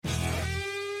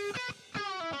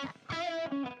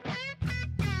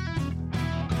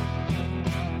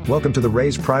Welcome to the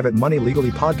Raise Private Money Legally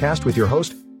podcast with your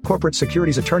host, corporate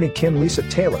securities attorney Kim Lisa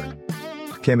Taylor.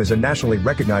 Kim is a nationally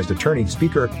recognized attorney,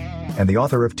 speaker, and the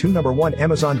author of 2 #1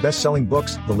 Amazon best-selling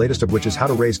books, the latest of which is How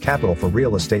to Raise Capital for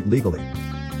Real Estate Legally.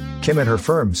 Kim and her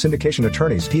firm, Syndication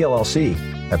Attorneys PLLC,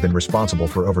 have been responsible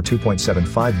for over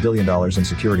 $2.75 billion in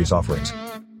securities offerings.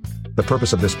 The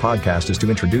purpose of this podcast is to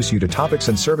introduce you to topics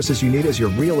and services you need as your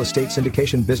real estate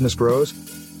syndication business grows.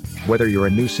 Whether you're a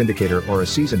new syndicator or a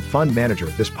seasoned fund manager,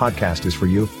 this podcast is for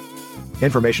you.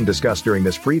 Information discussed during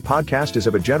this free podcast is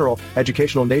of a general,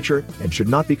 educational nature and should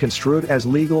not be construed as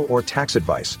legal or tax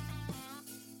advice.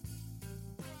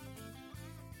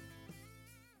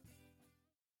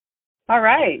 All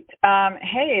right.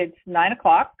 Hey, it's 9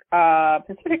 o'clock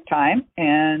Pacific time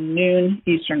and noon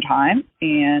Eastern time,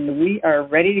 and we are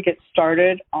ready to get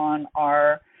started on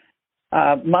our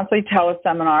monthly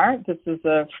teleseminar. This is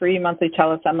a free monthly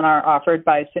teleseminar offered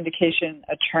by syndication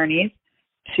attorneys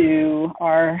to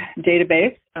our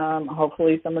database.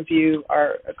 Hopefully some of you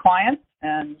are clients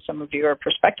and some of you are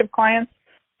prospective clients,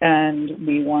 and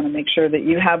we want to make sure that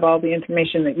you have all the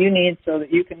information that you need so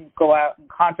that you can go out and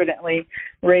confidently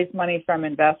raise money from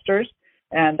investors.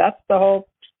 And that's the whole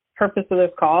purpose of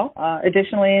this call.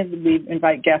 Additionally, we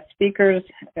invite guest speakers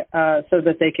so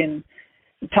that they can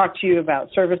talk to you about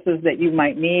services that you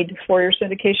might need for your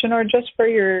syndication or just for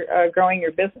your growing your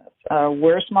business.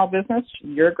 We're a small business.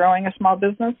 You're growing a small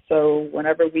business. So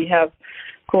whenever we have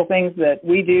cool things that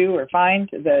we do or find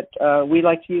that we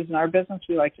like to use in our business,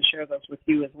 we like to share those with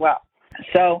you as well.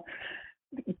 So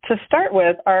to start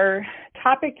with, our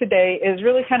topic today is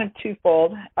really kind of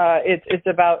twofold. It's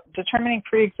about determining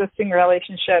pre-existing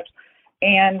relationships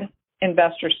and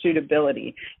investor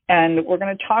suitability. And we're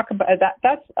going to talk about that.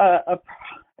 That's a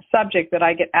subject that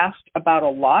I get asked about a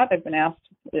lot. I've been asked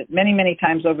it many, many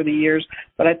times over the years,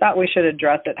 but I thought we should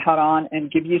address it head on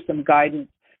and give you some guidance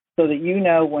so that you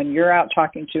know when you're out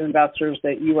talking to investors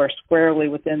that you are squarely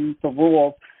within the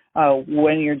rules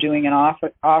when you're doing an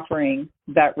offering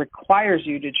that requires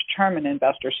you to determine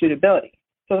investor suitability.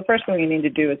 So the first thing you need to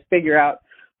do is figure out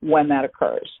when that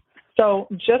occurs. So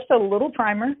just a little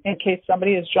primer in case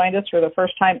somebody has joined us for the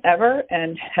first time ever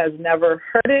and has never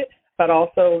heard it, but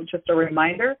also just a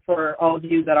reminder for all of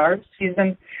you that are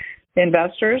seasoned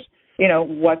investors,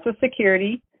 what's a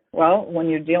security? Well, when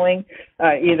you're dealing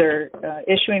either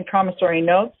issuing promissory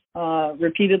notes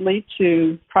repeatedly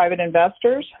to private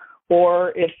investors,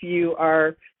 or if you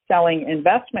are selling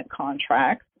investment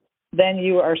contracts, then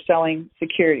you are selling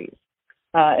securities.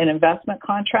 An investment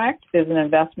contract is an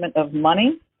investment of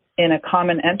money in a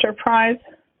common enterprise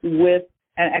with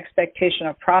an expectation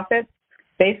of profit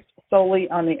based solely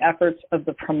on the efforts of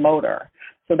the promoter.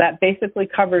 So that basically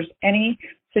covers any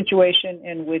situation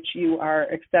in which you are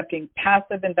accepting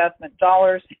passive investment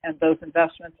dollars and those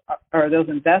investments or those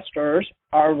investors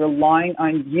are relying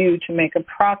on you to make a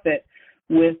profit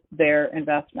with their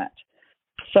investment.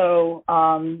 So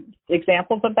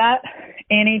examples of that,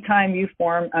 anytime you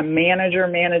form a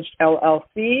manager-managed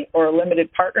LLC or a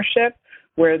limited partnership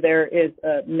where there is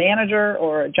a manager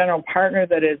or a general partner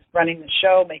that is running the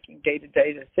show, making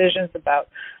day-to-day decisions about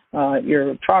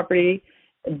your property,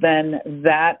 then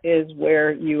that is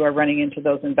where you are running into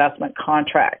those investment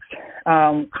contracts.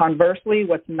 Conversely,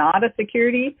 what's not a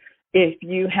security, if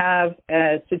you have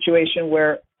a situation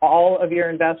where all of your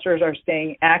investors are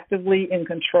staying actively in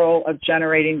control of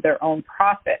generating their own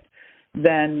profit,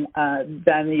 then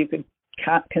you could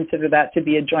consider that to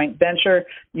be a joint venture.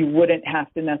 You wouldn't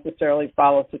have to necessarily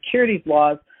follow securities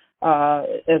laws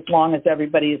as long as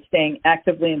everybody is staying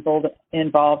actively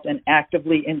involved and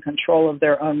actively in control of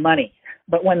their own money.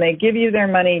 But when they give you their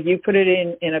money, you put it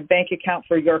in a bank account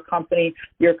for your company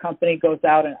goes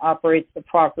out and operates the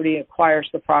property, acquires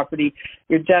the property.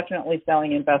 You're definitely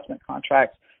selling investment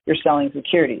contracts. You're selling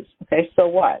securities. Okay, so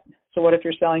what? So what if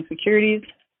you're selling securities?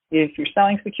 If you're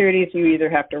selling securities, you either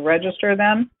have to register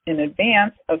them in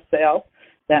advance of sales.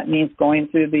 That means going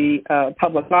through the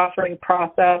public offering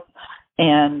process,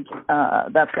 and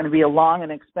that's going to be a long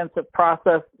and expensive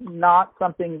process, not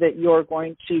something that you're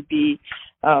going to be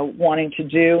wanting to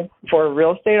do for a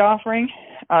real estate offering.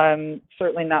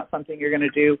 Certainly not something you're going to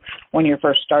do when you're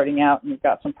first starting out and you've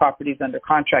got some properties under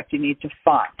contract you need to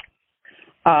fund.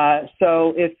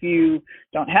 So if you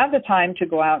don't have the time to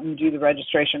go out and do the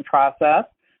registration process,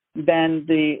 then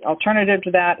the alternative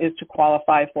to that is to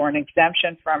qualify for an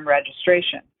exemption from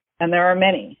registration. And there are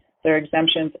many. There are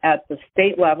exemptions at the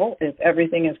state level. If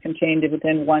everything is contained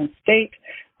within one state,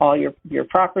 all your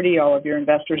property, all of your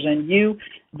investors, and you,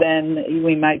 then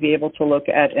we might be able to look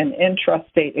at an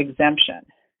intrastate exemption.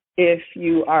 If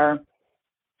you are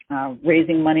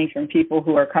raising money from people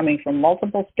who are coming from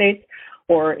multiple states,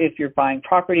 or if you're buying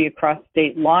property across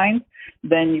state lines,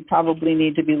 then you probably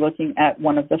need to be looking at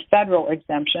one of the federal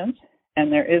exemptions.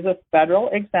 And there is a federal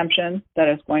exemption that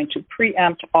is going to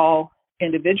preempt all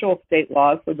individual state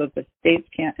laws so that the states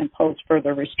can't impose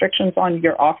further restrictions on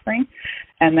your offering,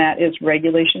 and that is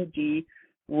Regulation D,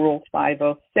 Rule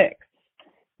 506.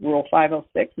 Rule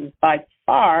 506 is by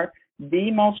far the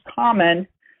most common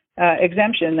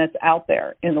exemption that's out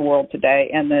there in the world today,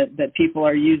 and that people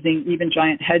are using. Even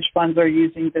giant hedge funds are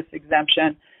using this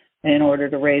exemption in order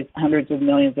to raise hundreds of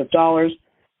millions of dollars.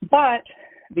 But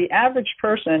the average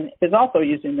person is also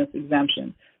using this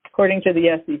exemption. According to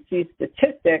the SEC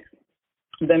statistics,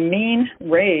 the mean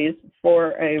raise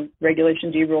for a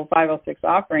Regulation D Rule 506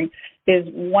 offering is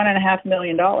 $1.5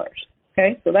 million.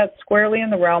 Okay, so that's squarely in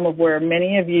the realm of where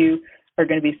many of you are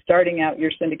going to be starting out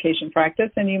your syndication practice,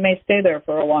 and you may stay there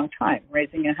for a long time,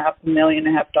 raising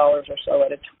 $500,000 or so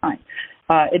at a time.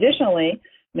 Additionally,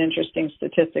 an interesting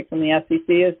statistic from the SEC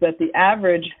is that the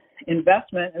average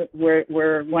investment where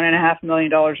 $1.5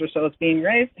 million or so is being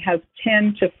raised has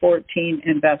 10 to 14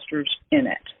 investors in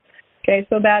it. Okay,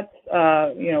 so that's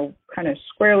kind of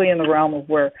squarely in the realm of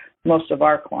where most of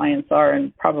our clients are,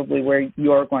 and probably where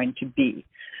you're going to be.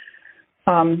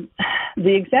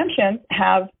 The exemptions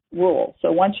have rules.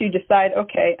 So once you decide,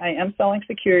 okay, I am selling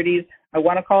securities, I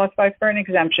want to qualify for an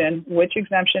exemption, which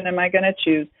exemption am I going to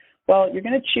choose? Well, you're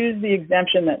going to choose the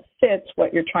exemption that fits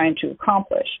what you're trying to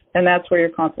accomplish. And that's where your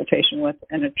consultation with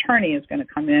an attorney is going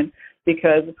to come in,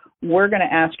 because we're going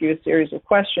to ask you a series of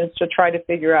questions to try to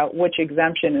figure out which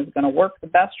exemption is going to work the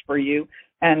best for you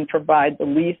and provide the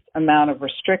least amount of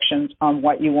restrictions on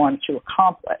what you want to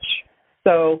accomplish.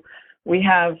 So we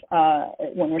have,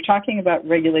 when we're talking about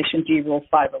Regulation D Rule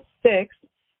 506,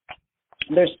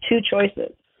 there's two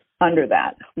choices under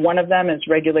that. One of them is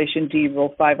Regulation D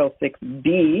Rule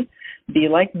 506B, B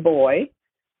like boy,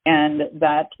 and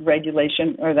that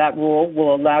regulation or that rule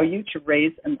will allow you to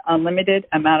raise an unlimited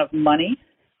amount of money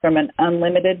from an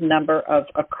unlimited number of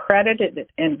accredited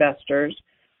investors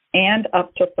and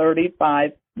up to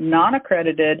 35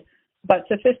 non-accredited but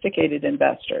sophisticated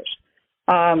investors.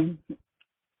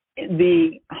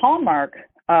 The hallmark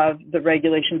of the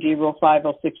Regulation D Rule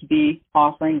 506B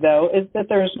offering, though, is that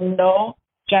there's no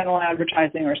general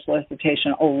advertising or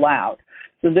solicitation allowed.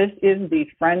 So this is the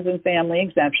friends and family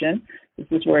exemption. This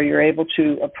is where you're able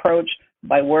to approach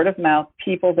by word of mouth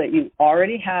people that you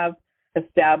already have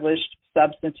established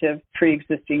substantive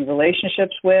pre-existing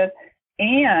relationships with.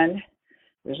 And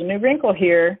there's a new wrinkle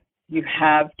here. You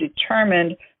have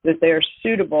determined that they are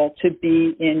suitable to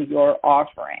be in your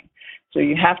offering. So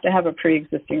you have to have a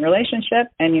pre-existing relationship,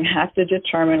 and you have to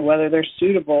determine whether they're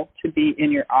suitable to be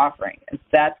in your offering. And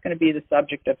that's going to be the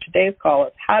subject of today's call,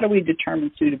 is how do we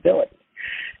determine suitability,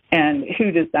 and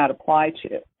who does that apply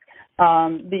to?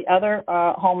 The other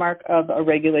hallmark of a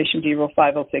Regulation D Rule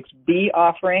 506B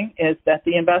offering is that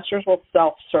the investors will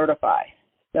self-certify.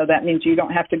 So that means you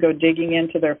don't have to go digging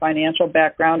into their financial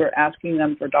background or asking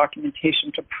them for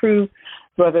documentation to prove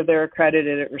whether they're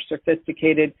accredited or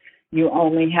sophisticated. You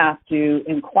only have to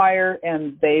inquire,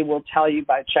 and they will tell you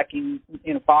by checking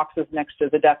boxes next to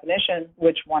the definition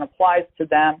which one applies to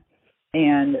them,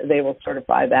 and they will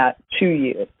certify that to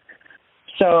you.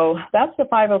 So that's the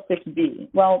 506B.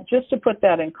 Well, just to put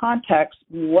that in context,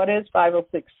 what is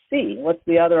 506C? What's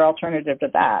the other alternative to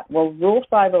that? Well, Rule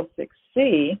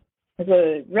 506C is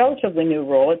a relatively new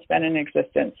rule. It's been in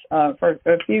existence for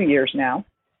a few years now.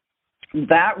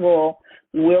 That rule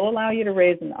will allow you to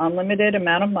raise an unlimited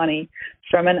amount of money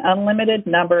from an unlimited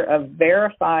number of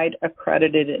verified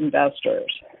accredited investors.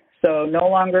 So no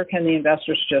longer can the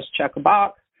investors just check a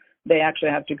box. They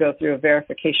actually have to go through a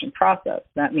verification process.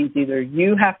 That means either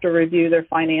you have to review their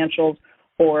financials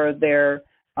or their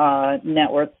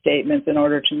net worth statements in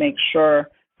order to make sure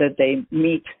that they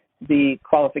meet the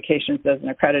qualifications as an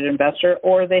accredited investor,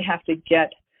 or they have to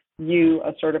get you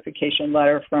a certification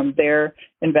letter from their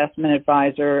investment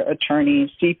advisor,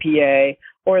 attorney, CPA,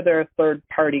 or their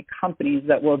third-party companies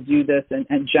that will do this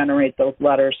and generate those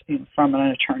letters from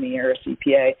an attorney or a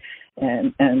CPA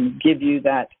and give you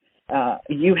that.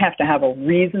 You have to have a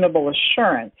reasonable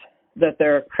assurance that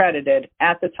they're accredited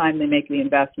at the time they make the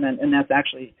investment, and that's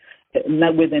actually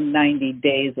within 90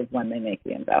 days of when they make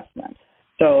the investment.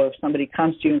 So if somebody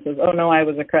comes to you and says, oh, no, I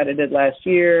was accredited last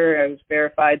year, I was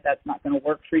verified, that's not going to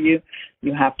work for you.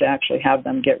 You have to actually have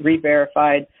them get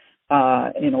re-verified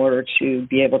in order to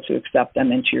be able to accept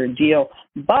them into your deal.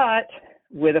 But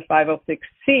with a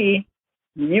 506C,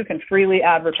 you can freely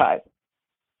advertise.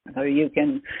 So you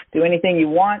can do anything you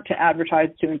want to advertise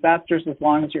to investors as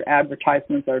long as your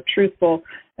advertisements are truthful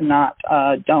and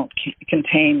don't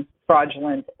contain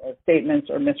fraudulent statements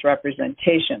or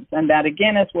misrepresentations. And that,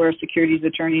 again, is where a securities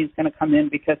attorney is going to come in,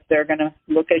 because they're going to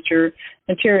look at your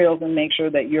materials and make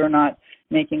sure that you're not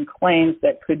making claims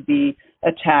that could be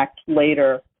attacked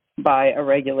later by a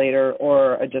regulator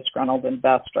or a disgruntled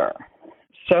investor.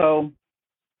 So,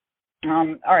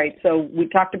 all right, so we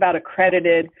talked about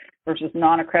accredited versus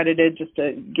non-accredited. Just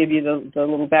to give you the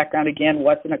little background again,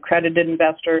 what's an accredited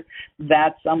investor?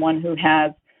 That's someone who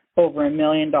has over $1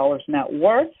 million net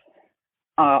worth,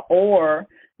 or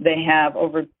they have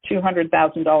over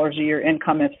 $200,000 a year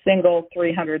income if single,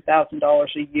 $300,000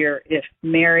 a year if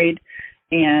married,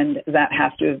 and that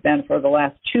has to have been for the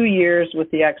last 2 years with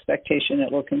the expectation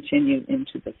it will continue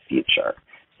into the future.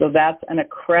 So that's an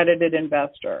accredited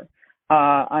investor.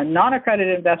 A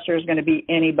non-accredited investor is going to be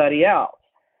anybody else.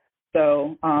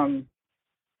 So, all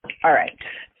right.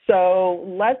 So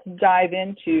let's dive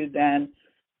into then.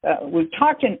 We've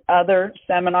talked in other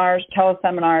seminars,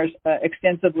 teleseminars,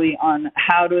 extensively on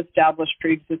how to establish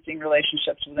pre-existing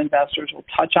relationships with investors. We'll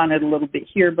touch on it a little bit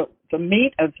here, but the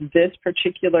meat of this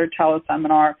particular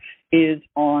teleseminar is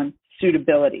on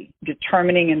suitability,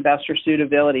 determining investor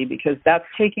suitability, because that's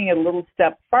taking it a little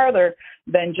step farther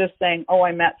than just saying, oh,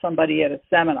 I met somebody at a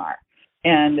seminar,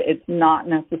 and it's not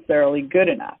necessarily good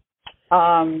enough.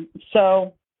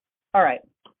 So, all right.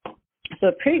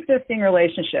 So pre-existing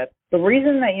relationship, the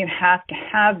reason that you have to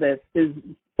have this is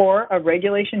for a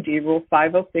Regulation D, Rule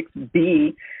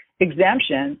 506B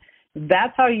exemption.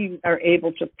 That's how you are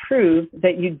able to prove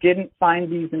that you didn't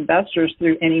find these investors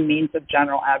through any means of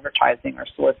general advertising or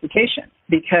solicitation,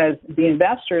 because the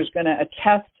investor is going to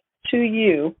attest to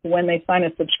you when they sign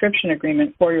a subscription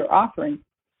agreement for your offering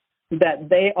that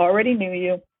they already knew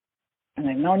you and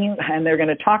they've known you, and they're going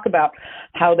to talk about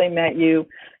how they met you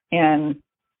and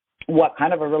what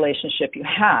kind of a relationship you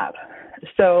have.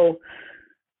 So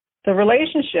the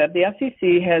relationship, the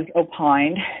SEC has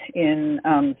opined in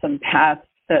some past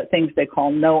things they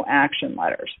call no action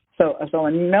letters. So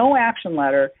a no action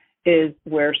letter is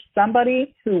where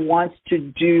somebody who wants to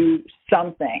do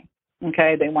something,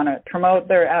 okay, they want to promote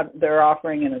their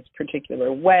offering in a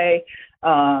particular way,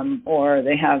 or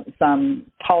they have some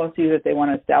policy that they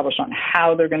want to establish on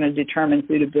how they're going to determine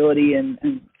suitability and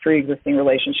pre-existing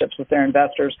relationships with their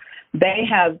investors. They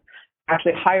have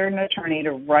actually hired an attorney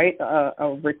to write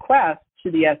a request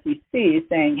to the SEC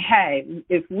saying, hey,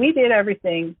 if we did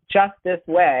everything just this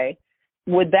way,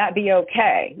 would that be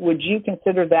okay? Would you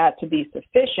consider that to be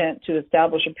sufficient to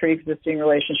establish a pre-existing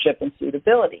relationship and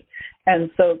suitability? And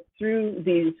so through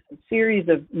these series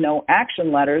of no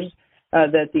action letters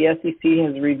that the SEC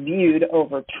has reviewed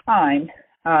over time,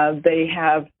 they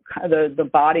have the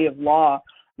body of law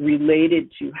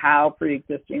related to how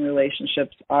pre-existing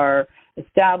relationships are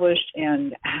established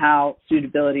and how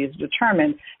suitability is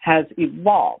determined has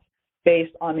evolved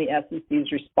based on the SEC's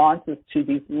responses to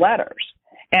these letters.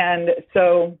 And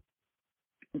so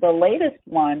the latest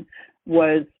one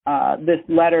was this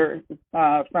letter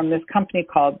from this company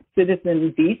called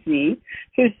Citizen VC,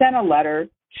 who sent a letter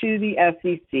to the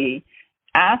SEC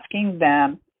asking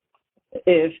them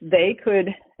if they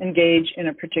could engage in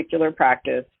a particular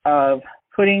practice of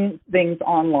putting things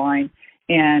online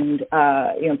and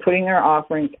putting their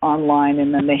offerings online,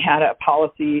 and then they had a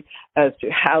policy as to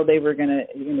how they were going to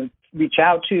reach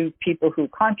out to people who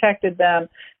contacted them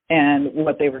and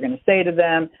what they were going to say to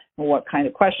them and what kind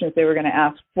of questions they were going to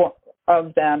ask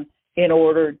of them in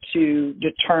order to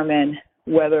determine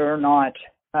whether or not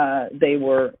they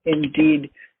were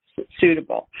indeed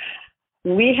suitable.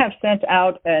 We have sent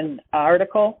out an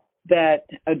article that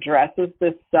addresses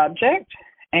this subject,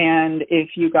 and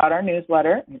if you got our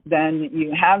newsletter, then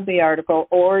you have the article,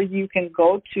 or you can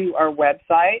go to our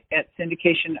website at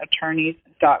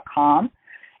syndicationattorneys.com.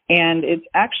 And it's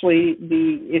actually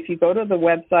if you go to the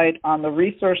website on the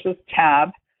resources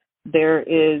tab, there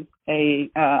is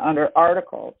under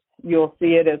articles, you'll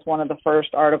see it as one of the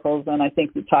first articles, and I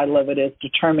think the title of it is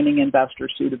Determining Investor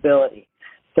Suitability.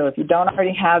 So if you don't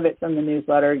already have it from the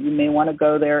newsletter, you may want to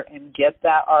go there and get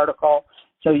that article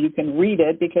so you can read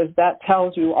it, because that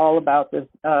tells you all about this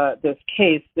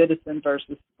case, Citizen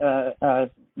versus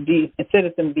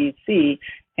Citizen VC,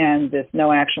 and this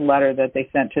no action letter that they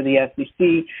sent to the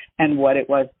SEC and what it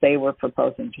was they were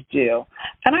proposing to do.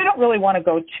 And I don't really want to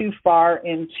go too far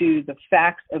into the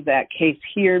facts of that case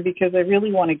here, because I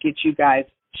really want to get you guys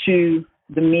to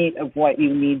the meat of what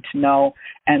you need to know,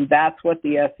 and that's what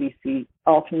the SEC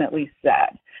ultimately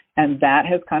said. And that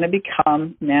has kind of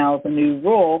become now the new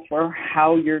rule for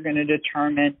how you're going to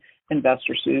determine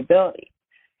investor suitability.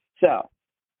 So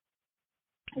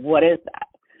What is that?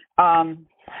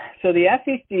 So the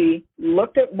SEC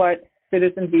looked at what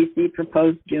Citizen VC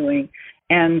proposed doing,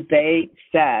 and they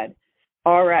said,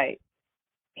 all right,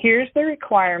 here's the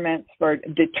requirements for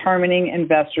determining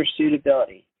investor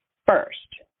suitability. First,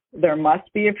 there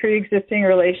must be a pre-existing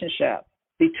relationship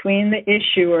between the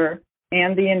issuer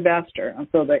and the investor. And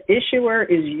so the issuer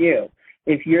is you.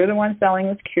 If you're the one selling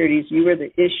the securities, you are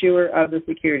the issuer of the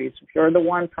securities. If you're the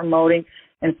one promoting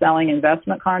and selling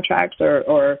investment contracts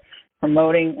or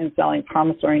promoting and selling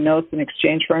promissory notes in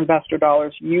exchange for investor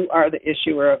dollars, you are the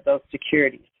issuer of those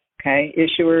securities. Okay?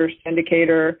 Issuer,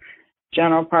 syndicator,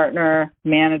 general partner,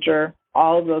 manager,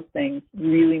 all of those things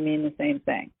really mean the same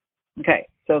thing. Okay,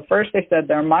 so first they said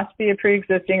there must be a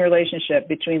pre-existing relationship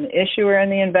between the issuer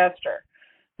and the investor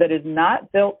that is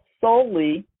not built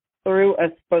solely through a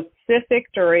specific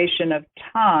duration of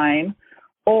time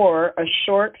or a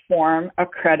short form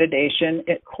accreditation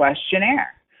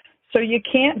questionnaire. So you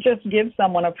can't just give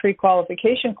someone a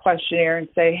pre-qualification questionnaire and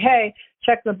say, hey,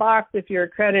 check the box if you're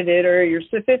accredited or you're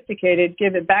sophisticated,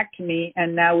 give it back to me,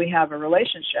 and now we have a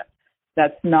relationship.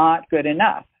 That's not good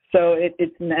enough. So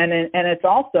it's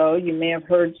also, you may have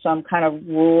heard some kind of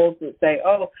rules that say,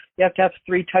 oh, you have to have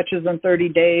 3 touches in 30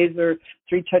 days or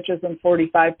 3 touches in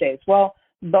 45 days. Well,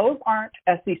 those aren't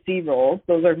SEC rules.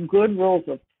 Those are good rules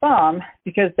of thumb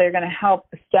because they're going to help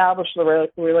establish the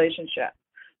relationship.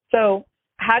 So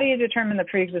how do you determine the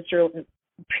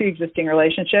pre-existing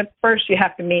relationship? First, you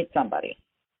have to meet somebody.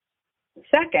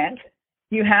 Second,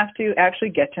 you have to actually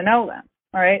get to know them.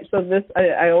 All right. So this,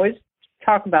 I always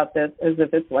talk about this as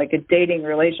if it's like a dating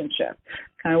relationship.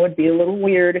 Kind of would be a little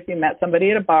weird if you met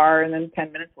somebody at a bar and then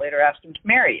 10 minutes later asked them to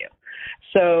marry you.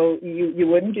 So you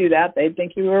wouldn't do that. They'd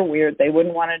think you were weird. They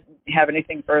wouldn't want to have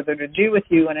anything further to do with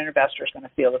you, and an investor is going to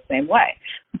feel the same way.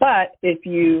 But if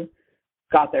you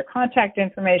got their contact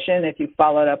information, if you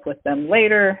followed up with them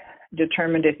later,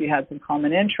 determined if you had some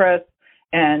common interests,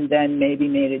 and then maybe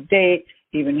made a date,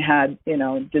 even had,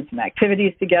 did some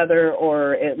activities together,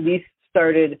 or at least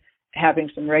started having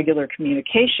some regular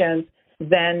communications,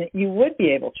 then you would be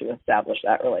able to establish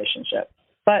that relationship.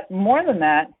 But more than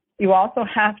that, you also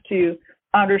have to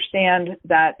understand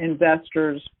that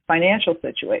investor's financial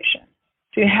situation.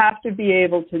 So you have to be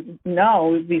able to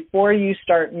know before you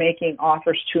start making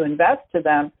offers to invest to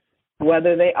them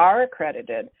whether they are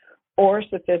accredited or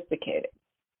sophisticated.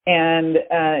 And,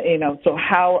 so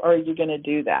how are you going to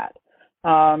do that?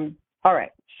 All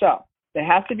right, so there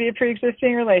has to be a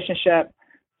pre-existing relationship.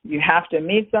 You have to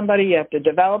meet somebody. You have to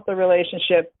develop the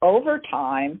relationship over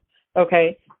time,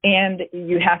 okay? And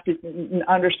you have to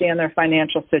understand their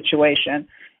financial situation.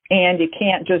 And you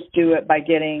can't just do it by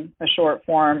getting a short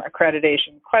form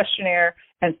accreditation questionnaire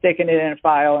and sticking it in a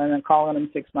file and then calling them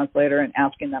 6 months later and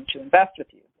asking them to invest with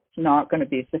you. It's not going to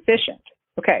be sufficient.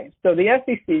 Okay, so the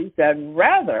SEC said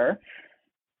rather,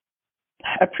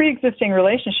 a pre-existing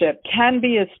relationship can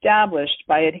be established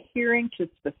by adhering to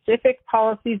specific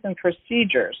policies and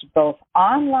procedures, both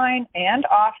online and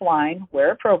offline,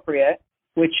 where appropriate,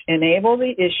 which enable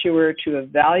the issuer to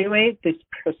evaluate the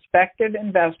prospective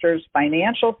investor's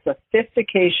financial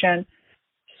sophistication,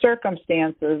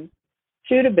 circumstances,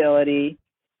 suitability,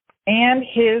 and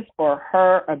his or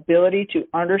her ability to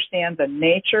understand the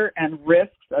nature and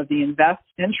risks of the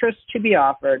interest to be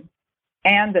offered,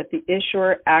 and that the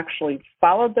issuer actually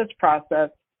followed this process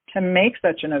to make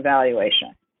such an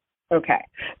evaluation. Okay,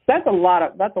 so that's a lot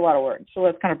of words. So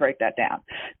let's kind of break that down.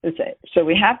 So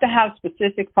we have to have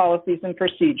specific policies and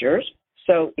procedures.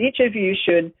 So each of you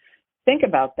should think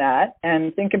about that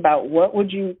and think about what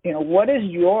is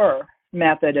your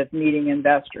method of meeting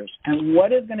investors, and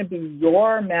what is going to be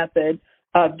your method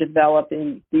of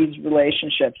developing these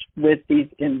relationships with these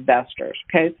investors.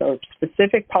 Okay, so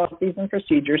specific policies and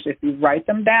procedures, if you write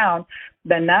them down,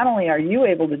 then not only are you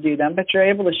able to do them, but you're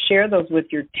able to share those with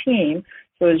your team.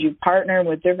 So as you partner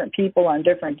with different people on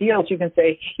different deals, you can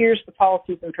say, here's the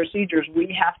policies and procedures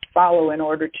we have to follow in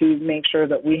order to make sure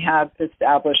that we have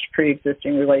established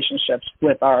pre-existing relationships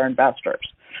with our investors.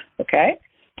 Okay,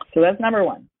 so that's number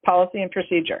one, policy and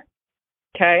procedure.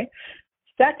 Okay,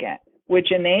 second,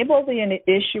 which enable the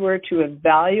issuer to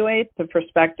evaluate the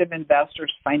prospective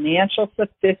investor's financial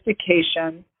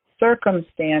sophistication,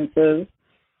 circumstances,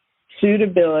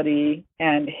 suitability,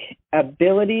 and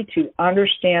ability to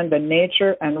understand the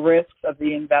nature and risks of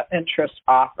the interest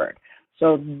offered.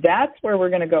 So that's where we're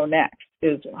going to go next,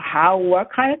 is what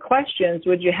kind of questions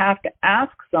would you have to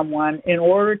ask someone in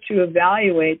order to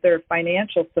evaluate their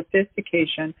financial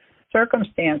sophistication,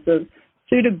 circumstances,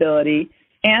 suitability,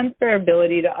 and their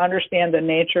ability to understand the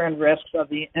nature and risks of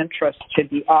the interest to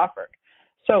be offered.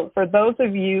 So for those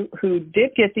of you who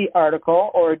did get the article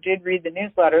or did read the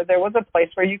newsletter, there was a place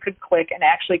where you could click and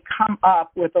actually come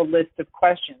up with a list of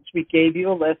questions. We gave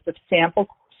you a list of sample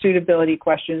suitability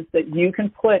questions that you can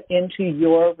put into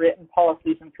your written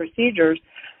policies and procedures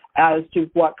as to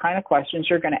what kind of questions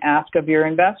you're going to ask of your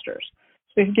investors.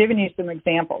 So we've given you some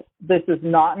examples. This is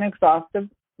not an exhaustive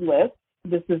list.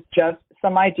 This is just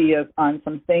some ideas on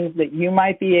some things that you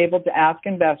might be able to ask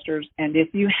investors. And if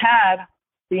you had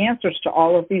the answers to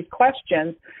all of these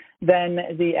questions, then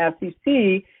the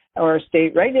SEC or a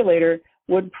state regulator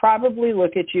would probably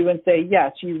look at you and say,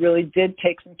 yes, you really did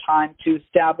take some time to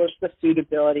establish the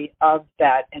suitability of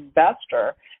that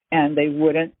investor, and they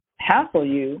wouldn't hassle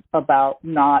you about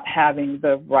not having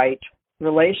the right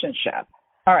relationship.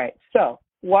 All right, so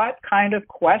what kind of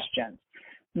questions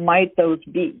might those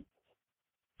be?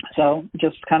 So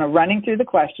just kind of running through the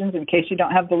questions in case you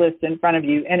don't have the list in front of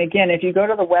you. And again, if you go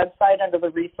to the website under the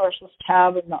resources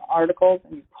tab in the articles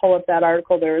and you pull up that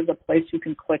article, there is a place you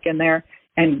can click in there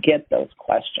and get those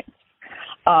questions.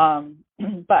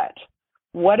 But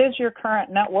what is your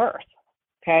current net worth?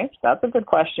 Okay, so that's a good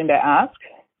question to ask.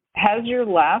 Has your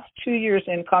last 2 years'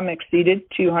 income exceeded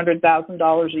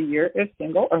 $200,000 a year if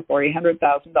single or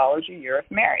 $300,000 a year if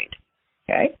married?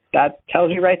 Okay, that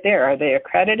tells you right there. Are they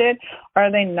accredited or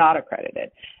are they not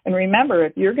accredited? And remember,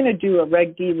 if you're going to do a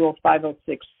Reg D Rule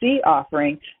 506C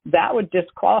offering, that would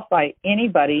disqualify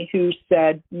anybody who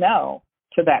said no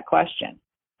to that question.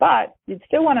 But you'd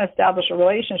still want to establish a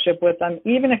relationship with them,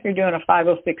 even if you're doing a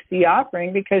 506C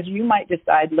offering, because you might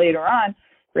decide later on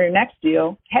for your next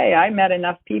deal, hey, I met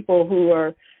enough people who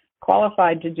are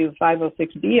qualified to do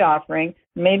 506B offering.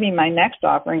 Maybe my next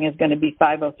offering is going to be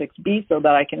 506B so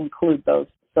that I can include those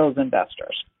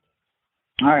investors.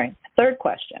 All right. Third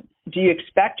question. Do you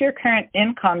expect your current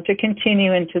income to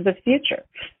continue into the future?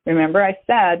 Remember I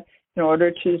said in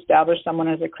order to establish someone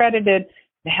as accredited,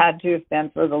 it had to have been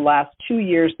for the last 2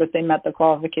 years that they met the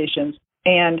qualifications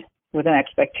and with an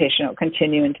expectation it will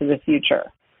continue into the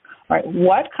future. All right.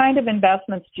 What kind of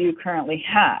investments do you currently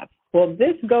have? Well,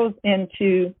 this goes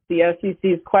into the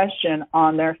SEC's question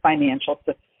on their financial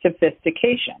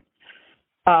sophistication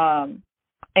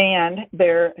and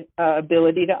their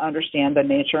ability to understand the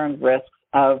nature and risks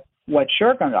of what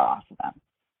you're going to offer them.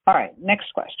 All right,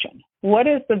 next question. What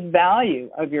is the value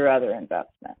of your other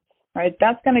investments? Right,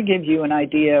 that's going to give you an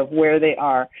idea of where they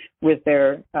are with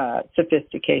their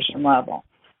sophistication level.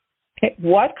 Okay,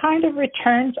 what kind of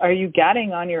returns are you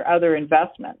getting on your other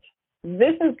investments?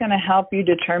 This is going to help you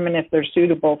determine if they're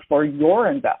suitable for your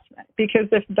investment, because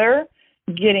if they're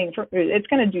getting, it's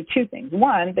going to do two things.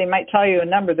 One, they might tell you a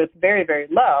number that's very, very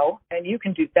low, and you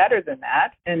can do better than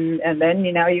that, and then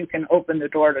you can open the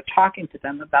door to talking to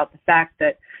them about the fact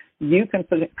that you can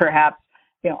perhaps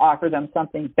offer them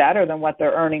something better than what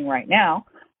they're earning right now.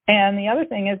 And the other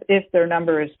thing is, if their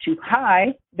number is too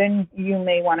high, then you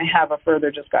may want to have a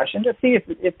further discussion to see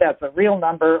if that's a real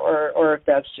number or if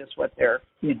that's just what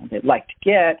they'd like to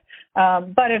get.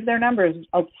 But if their number is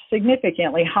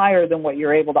significantly higher than what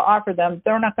you're able to offer them,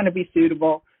 they're not going to be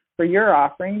suitable for your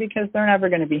offering because they're never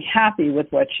going to be happy with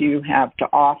what you have to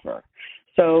offer.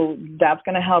 So that's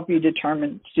going to help you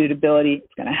determine suitability.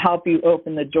 It's going to help you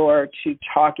open the door to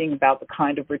talking about the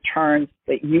kind of returns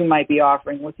that you might be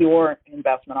offering with your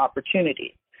investment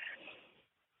opportunity.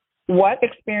 What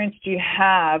experience do you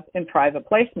have in private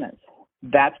placements?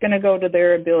 That's going to go to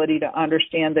their ability to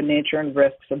understand the nature and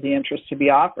risks of the interest to be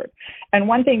offered. And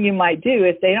one thing you might do,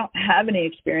 if they don't have any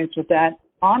experience with that,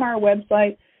 on our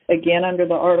website, again, under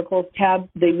the articles tab,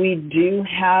 we do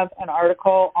have an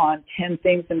article on 10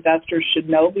 things investors should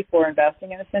know before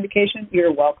investing in a syndication.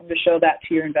 You're welcome to show that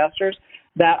to your investors.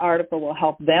 That article will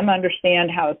help them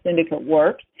understand how a syndicate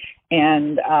works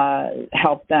and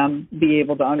help them be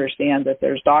able to understand that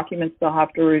there's documents they'll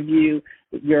have to review,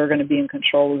 that you're going to be in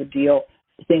control of the deal,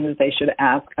 things that they should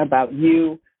ask about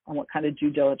you, and what kind of due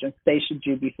diligence they should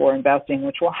do before investing,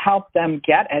 which will help them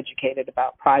get educated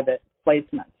about private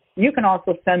placements. You can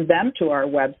also send them to our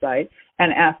website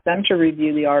and ask them to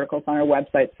review the articles on our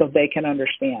website so they can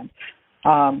understand.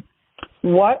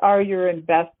 What are your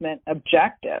investment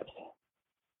objectives?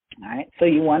 All right, so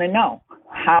you want to know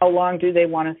how long do they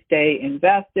want to stay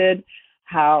invested?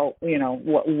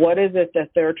 What is it that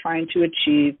they're trying to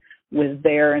achieve with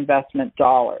their investment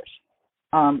dollars?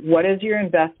 What is your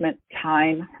investment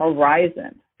time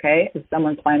horizon? Okay, is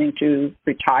someone planning to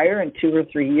retire in 2 or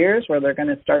 3 years where they're going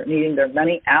to start needing their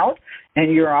money out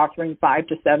and you're offering 5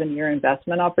 to 7 year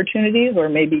investment opportunities or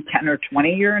maybe 10 or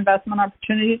 20 year investment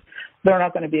opportunities? They're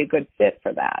not going to be a good fit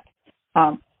for that.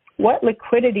 What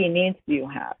liquidity needs do you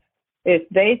have? If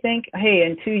they think, hey,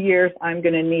 in 2 years I'm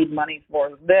going to need money for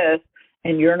this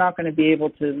and you're not going to be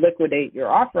able to liquidate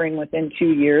your offering within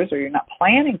 2 years, or you're not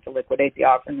planning to liquidate the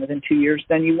offering within 2 years,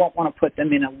 then you won't want to put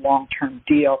them in a long-term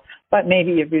deal. But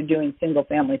maybe if you're doing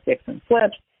single-family fix and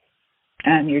flips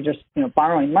and you're just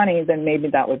borrowing money, then maybe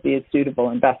that would be a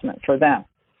suitable investment for them.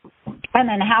 And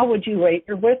then how would you rate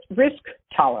your risk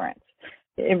tolerance?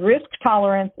 Risk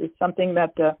tolerance is something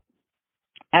that the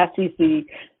SEC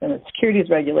and the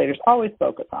securities regulators always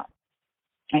focus on.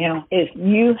 If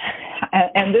you,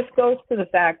 and this goes to the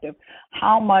fact of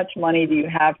how much money do you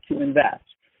have to invest.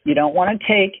 You don't want to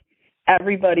take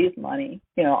everybody's money,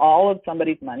 all of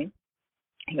somebody's money.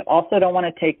 You also don't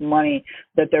want to take money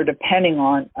that they're depending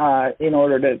on in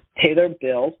order to pay their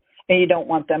bills, and you don't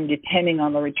want them depending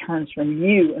on the returns from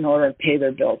you in order to pay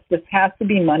their bills. This has to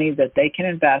be money that they can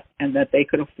invest and that they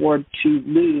could afford to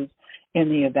lose in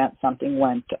the event something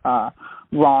went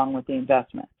wrong with the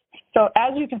investment. So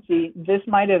as you can see, this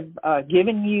might have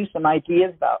given you some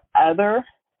ideas about other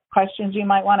questions you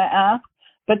might want to ask,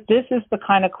 but this is the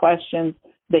kind of questions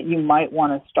that you might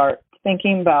want to start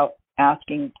thinking about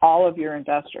asking all of your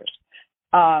investors.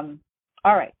 All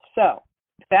right, so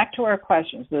back to our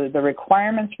questions, the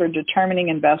requirements for determining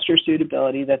investor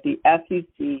suitability that the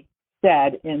SEC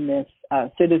said in this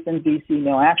Citizen VC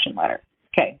No Action Letter.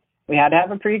 Okay, we had to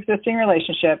have a pre-existing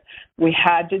relationship. We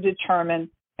had to determine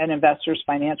an investor's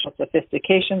financial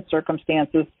sophistication,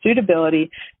 circumstances, suitability,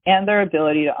 and their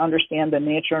ability to understand the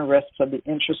nature and risks of the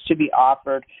interest to be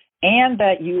offered, and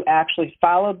that you actually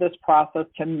followed this process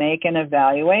to make an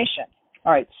evaluation.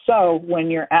 All right, so when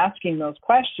you're asking those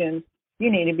questions,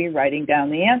 you need to be writing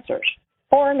down the answers.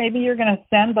 Or maybe you're going to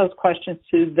send those questions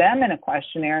to them in a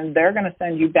questionnaire, and they're going to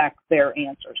send you back their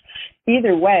answers.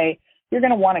 Either way, you're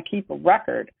going to want to keep a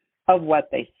record of what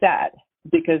they said,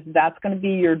 because that's going to be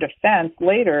your defense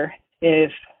later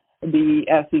if the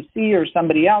SEC or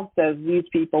somebody else says these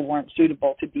people weren't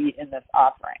suitable to be in this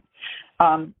offering.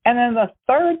 And then the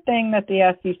third thing that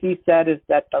the SEC said is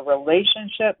that the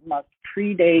relationship must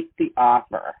predate the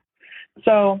offer.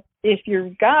 So if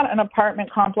you've got an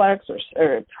apartment complex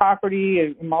or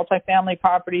property, a multifamily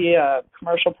property, a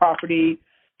commercial property,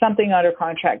 something under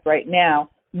contract right now,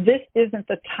 this isn't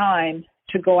the time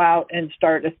to go out and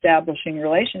start establishing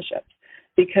relationships,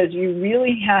 because you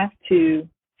really have to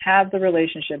have the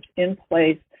relationships in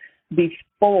place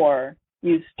before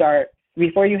you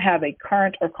have a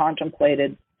current or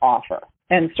contemplated offer.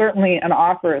 And certainly an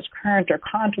offer is current or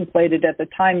contemplated at the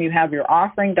time you have your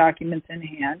offering documents in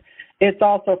hand. It's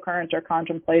also current or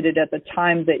contemplated at the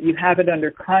time that you have it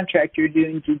under contract, you're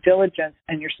doing due diligence,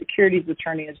 and your securities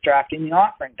attorney is drafting the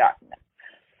offering documents.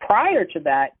 Prior to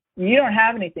that, you don't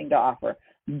have anything to offer.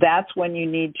 That's when you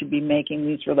need to be making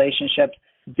these relationships,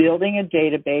 building a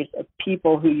database of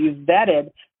people who you've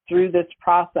vetted through this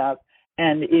process.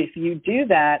 And if you do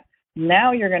that,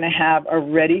 now you're going to have a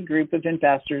ready group of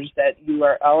investors that you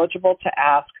are eligible to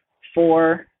ask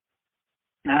for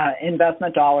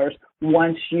investment dollars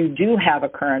once you do have a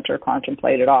current or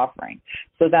contemplated offering.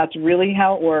 So that's really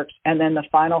how it works. And then the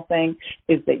final thing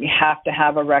is that you have to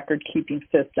have a record-keeping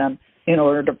system in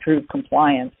order to prove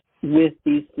compliance with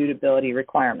these suitability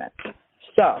requirements.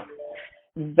 So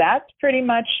that's pretty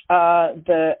much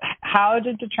the how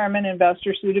to determine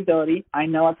investor suitability. I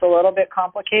know it's a little bit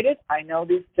complicated. I know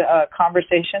these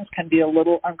conversations can be a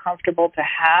little uncomfortable to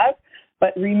have,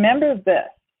 but remember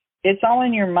this, it's all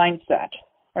in your mindset,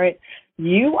 right?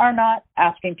 You are not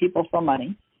asking people for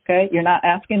money, okay? You're not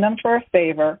asking them for a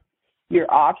favor.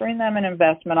 You're offering them an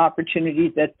investment opportunity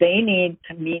that they need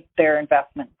to meet their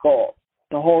investment goals.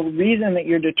 The whole reason that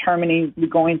you're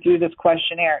going through this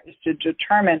questionnaire is to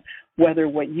determine whether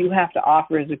what you have to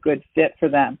offer is a good fit for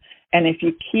them. And if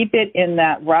you keep it in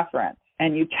that reference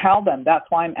and you tell them, that's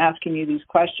why I'm asking you these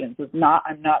questions.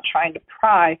 I'm not trying to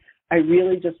pry. I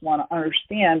really just want to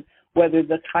understand whether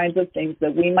the kinds of things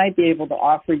that we might be able to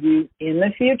offer you in the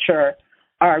future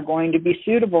are going to be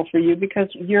suitable for you, because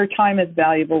your time is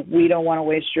valuable. We don't want to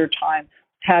waste your time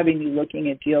having you looking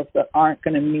at deals that aren't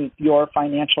going to meet your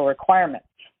financial requirements.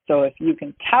 So if you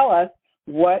can tell us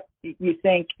what you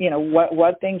think,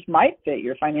 what things might fit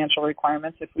your financial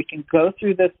requirements, if we can go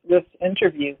through this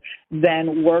interview,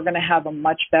 then we're going to have a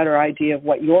much better idea of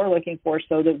what you're looking for,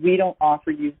 so that we don't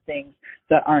offer you things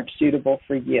that aren't suitable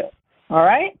for you. All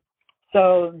right?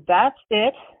 So that's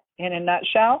it in a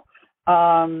nutshell.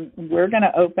 We're going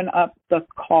to open up the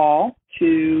call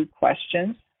to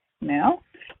questions now.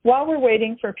 While we're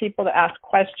waiting for people to ask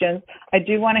questions, I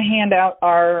do want to hand out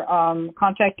our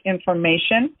contact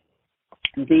information.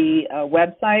 The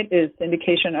website is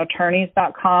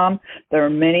syndicationattorneys.com. There are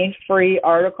many free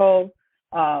articles,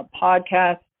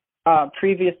 podcasts,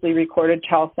 previously recorded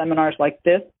teleseminars like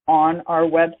this on our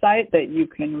website that you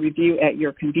can review at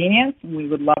your convenience. And we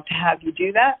would love to have you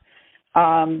do that.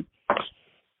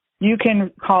 You can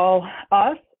call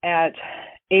us at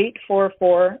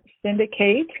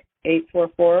 844-SYNDICATE,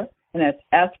 844, and that's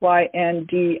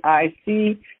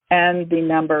SYNDIC, and the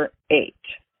number 8.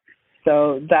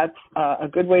 So that's a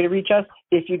good way to reach us.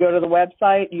 If you go to the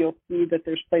website, you'll see that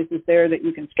there's places there that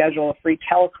you can schedule a free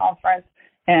teleconference,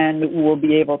 and we'll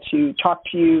be able to talk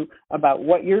to you about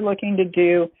what you're looking to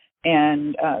do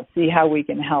and see how we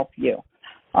can help you.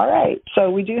 All right.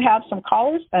 So we do have some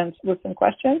callers and with some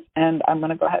questions, and I'm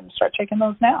going to go ahead and start taking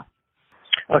those now.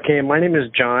 Okay. My name is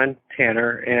John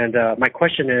Tanner, and my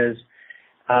question is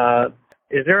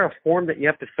there a form that you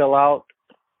have to fill out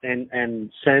and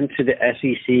send to the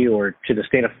SEC or to the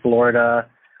state of Florida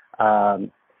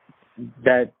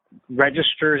that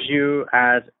registers you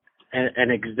as an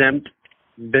exempt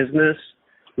business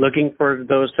looking for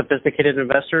those sophisticated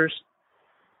investors?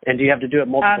 And do you have to do it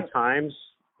multiple times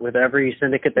with every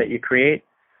syndicate that you create?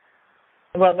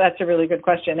 Well, that's a really good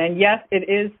question. And yes, it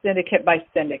is syndicate by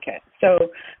syndicate.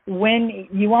 So when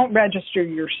you won't register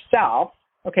yourself,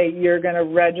 okay, you're going to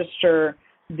register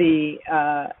the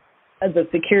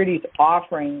securities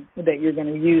offering that you're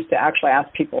going to use to actually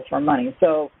ask people for money.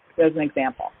 So as an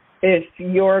example, if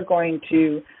you're going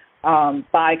to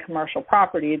buy commercial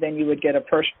property, then you would get a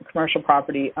commercial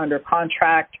property under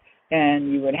contract,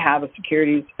 and you would have a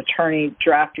securities attorney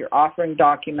draft your offering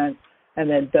documents, and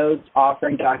then those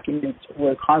offering documents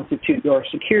will constitute your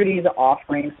securities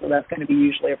offering. So that's going to be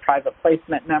usually a private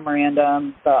placement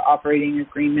memorandum, the operating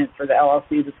agreement for the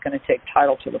LLC that's going to take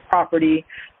title to the property,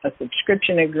 a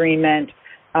subscription agreement,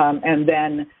 and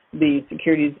then the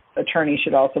securities attorney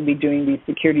should also be doing these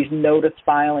securities notice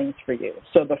filings for you.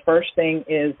 So the first thing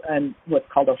is what's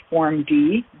called a Form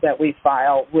D that we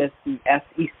file with the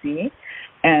SEC,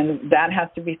 and that has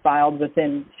to be filed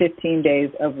within 15 days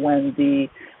of when the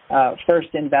first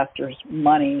investor's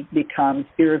money becomes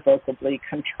irrevocably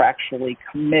contractually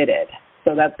committed.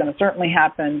 So that's going to certainly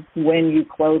happen when you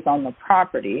close on the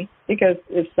property, because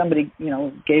if somebody,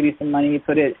 gave you some money, you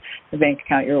put it in the bank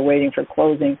account, you're waiting for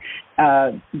closing,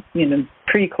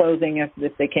 pre-closing,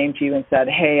 if they came to you and said,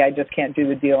 hey, I just can't do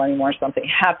the deal anymore, something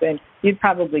happened, you'd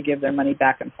probably give their money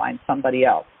back and find somebody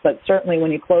else. But certainly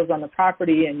when you close on the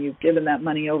property and you've given that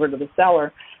money over to the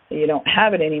seller, and you don't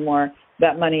have it anymore,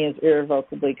 that money is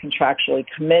irrevocably contractually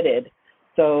committed.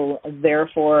 So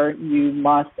therefore, you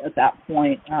must at that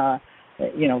point,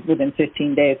 within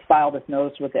 15 days, file this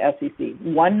notice with the SEC.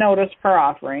 One notice per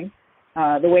offering.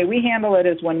 The way we handle it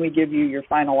is when we give you your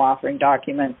final offering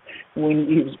documents,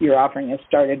 when your offering is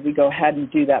started, we go ahead and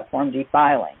do that Form D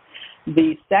filing.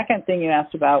 The second thing you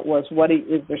asked about was,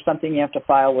 is there something you have to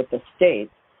file with the state?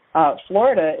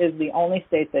 Florida is the only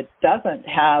state that doesn't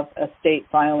have a state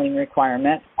filing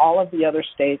requirement. All of the other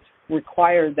states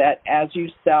require that as you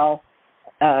sell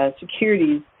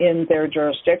securities in their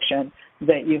jurisdiction,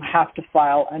 that you have to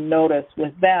file a notice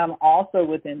with them also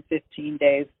within 15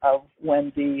 days of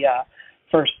when the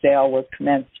first sale was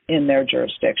commenced in their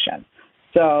jurisdiction.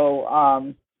 So,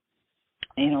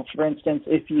 for instance,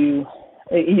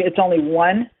 it's only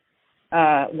one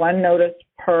notice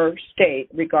per state,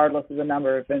 regardless of the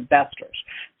number of investors.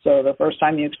 So the first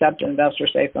time you accept an investor,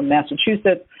 say from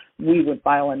Massachusetts, we would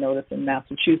file a notice in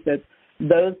Massachusetts.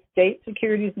 Those state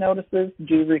securities notices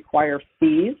do require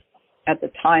fees at the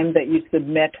time that you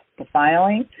submit the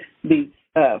filing. The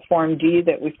Form D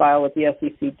that we file with the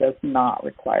SEC does not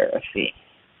require a fee.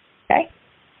 Okay?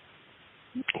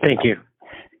 Thank you.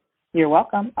 You're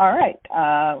welcome. All right.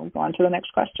 We'll go on to the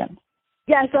next question.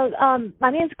 Yeah, so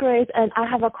my name is Grace, and I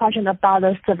have a question about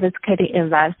the sophisticated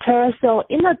investor. So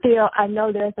in the deal, I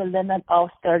know there's a limit of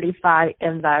 35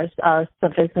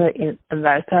 sophisticated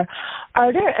investor.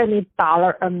 Are there any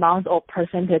dollar amount or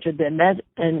percentage limit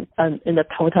in the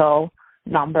total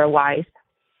number-wise?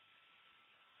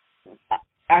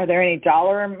 Are there any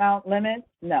dollar amount limits?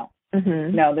 No.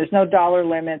 Mm-hmm. No, there's no dollar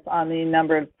limits on the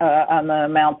number of on the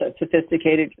amount that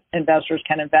sophisticated investors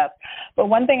can invest. But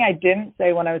one thing I didn't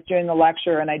say when I was doing the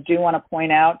lecture, and I do want to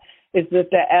point out, is that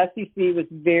the SEC was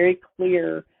very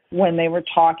clear when they were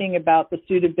talking about the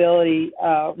suitability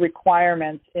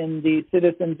requirements in the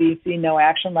Citizen VC No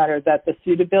Action Letter, that the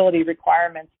suitability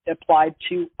requirements applied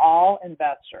to all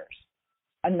investors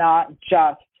and not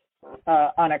just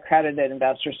unaccredited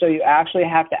investors. So you actually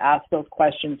have to ask those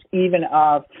questions even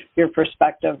of your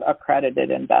prospective accredited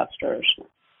investors.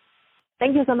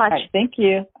 Thank you so much. All right, thank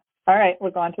you. All right, we'll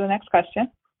go on to the next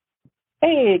question.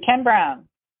 Hey, Ken Brown.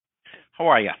 How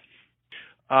are you?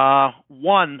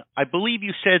 One, I believe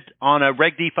you said on a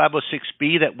Reg D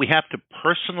 506B that we have to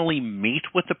personally meet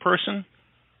with the person.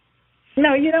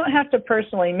 No, you don't have to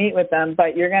personally meet with them,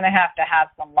 but you're going to have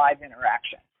some live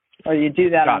interaction. Or you do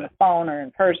that on the phone or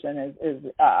in person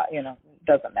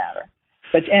doesn't matter.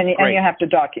 But and you have to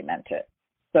document it.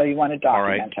 So you want to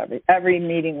document every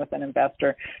meeting with an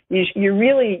investor.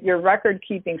 Your record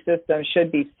keeping system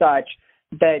should be such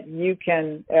that you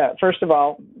can first of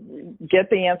all get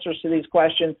the answers to these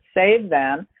questions, save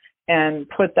them, and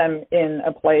put them in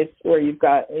a place where you've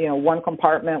got one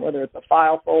compartment, whether it's a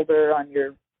file folder on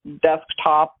your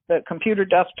desktop, the computer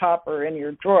desktop, or in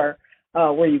your drawer,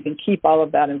 where you can keep all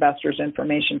of that investor's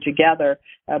information together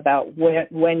about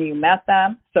when you met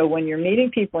them. So when you're meeting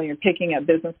people and you're picking up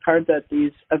business cards at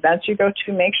these events you go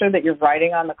to, make sure that you're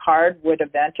writing on the card what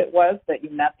event it was that you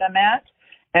met them at.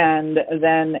 And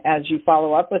then as you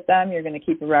follow up with them, you're going to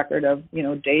keep a record of,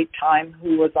 date, time,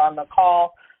 who was on the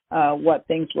call, what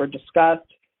things were discussed.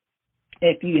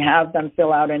 If you have them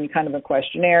fill out any kind of a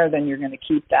questionnaire, then you're going to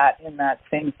keep that in that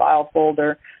same file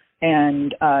folder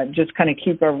and just kind of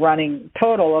keep a running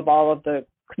total of all of the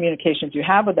communications you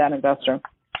have with that investor.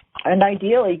 And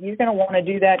ideally, you're going to want to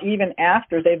do that even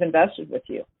after they've invested with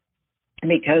you,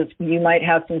 because you might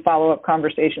have some follow-up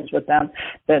conversations with them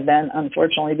that then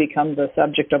unfortunately become the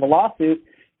subject of a lawsuit.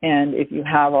 And if you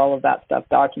have all of that stuff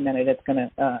documented, it's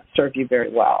going to serve you very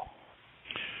well.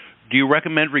 Do you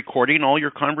recommend recording all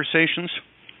your conversations?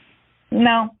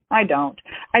 No, I don't.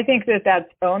 I think that's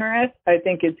onerous. I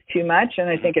think it's too much, and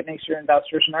I think it makes your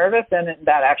investors nervous, and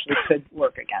that actually could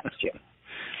work against you.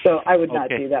 So I would not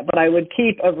do that. But I would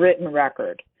keep a written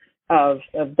record of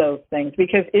those things,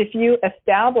 because if you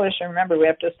establish, and remember, we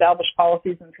have to establish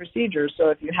policies and procedures. So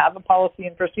if you have a policy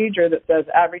and procedure that says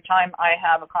every time I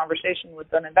have a conversation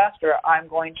with an investor, I'm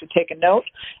going to take a note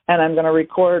and I'm going to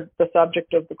record the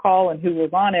subject of the call and who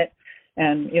was on it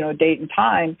and, date and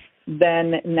time,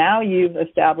 then now you've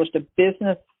established a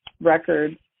business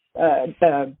records,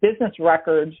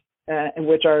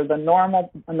 which are the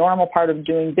normal part of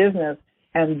doing business,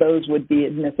 and those would be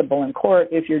admissible in court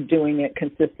if you're doing it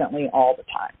consistently all the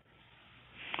time.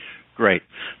 Great.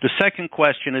 The second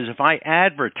question is, if I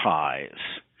advertise,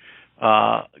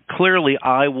 clearly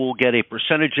I will get a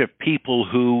percentage of people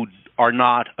who are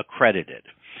not accredited.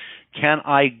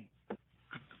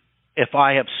 If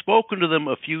I have spoken to them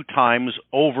a few times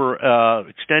over an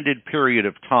extended period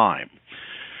of time,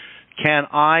 can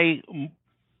I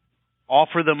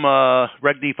offer them a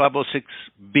Reg D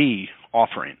 506B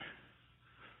offering?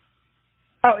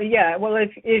 Oh, yeah. Well,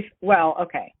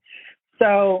 okay.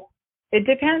 So it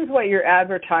depends what your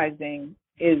advertising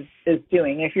is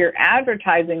doing. If you're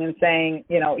advertising and saying,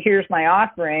 here's my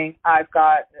offering, I've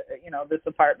got, this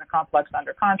apartment complex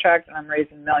under contract and I'm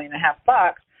raising $1.5 million,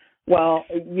 well,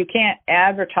 you can't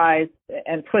advertise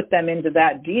and put them into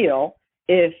that deal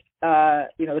if,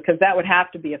 because that would have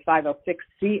to be a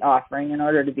 506C offering in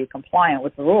order to be compliant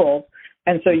with the rules.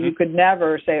 And so you could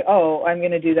never say, oh, I'm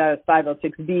going to do that as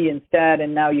 506B instead,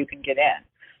 and now you can get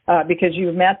in, because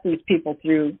you've met these people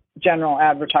through general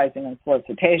advertising and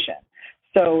solicitation.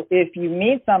 So if you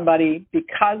meet somebody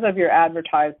because of your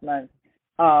advertisement,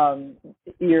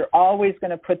 you're always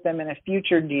going to put them in a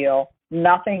future deal,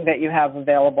 nothing that you have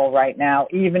available right now.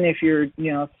 Even if you're,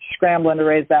 scrambling to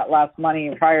raise that last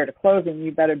money prior to closing,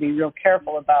 you better be real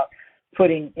careful about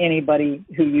putting anybody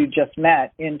who you just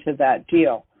met into that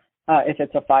deal. If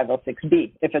it's a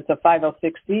 506B. If it's a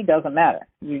 506C, doesn't matter.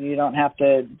 You don't have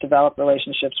to develop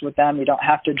relationships with them. You don't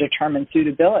have to determine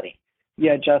suitability.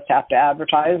 You just have to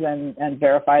advertise and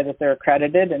verify that they're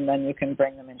accredited, and then you can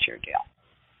bring them into your deal.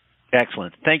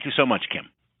 Excellent. Thank you so much, Kim.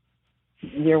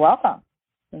 You're welcome.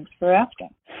 Thanks for asking.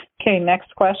 Okay,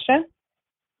 next question.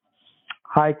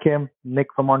 Hi, Kim.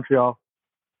 Nick from Montreal.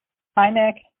 Hi,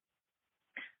 Nick.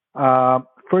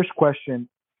 First question.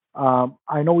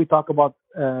 I know we talk about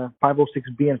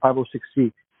 506B and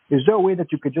 506C. Is there a way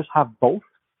that you could just have both?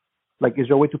 Like, is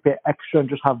there a way to pay extra and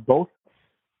just have both?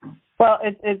 Well,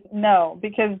 it's no,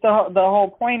 because the whole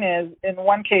point is, in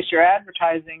one case you're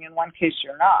advertising, in one case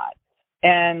you're not.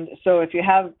 And so if you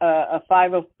have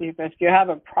if you have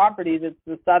a property that's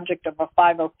the subject of a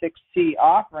 506C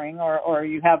offering, or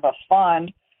you have a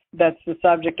fund that's the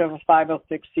subject of a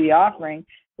 506C offering,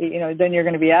 then you're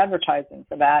going to be advertising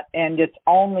for that, and it's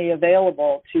only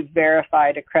available to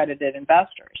verified accredited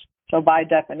investors. So by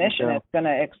definition, It's going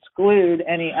to exclude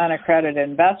any unaccredited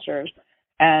investors.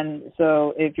 And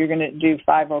so if you're going to do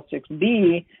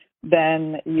 506B,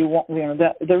 then you won't.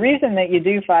 The reason that you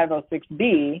do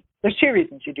 506B, there's two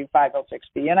reasons you do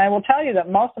 506B, and I will tell you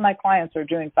that most of my clients are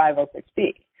doing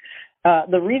 506B.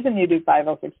 The reason you do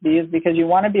 506B is because you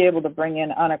want to be able to bring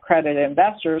in unaccredited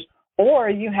investors, or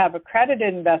you have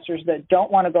accredited investors that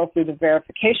don't want to go through the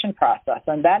verification process.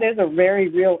 And that is a very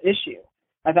real issue.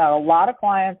 I've had a lot of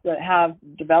clients that have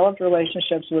developed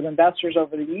relationships with investors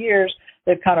over the years.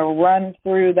 They've kind of run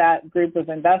through that group of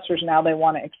investors. Now they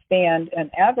want to expand and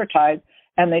advertise,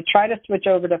 and they try to switch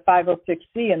over to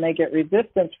 506C, and they get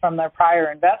resistance from their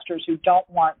prior investors who don't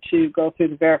want to go through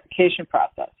the verification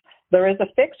process. There is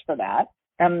a fix for that,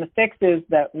 and the fix is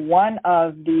that one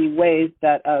of the ways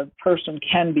that a person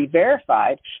can be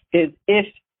verified is if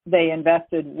they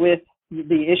invested with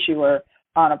the issuer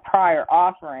on a prior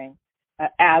offering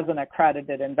as an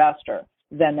accredited investor,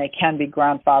 then they can be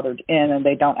grandfathered in and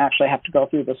they don't actually have to go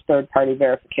through this third-party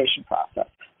verification process.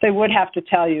 They would have to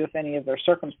tell you if any of their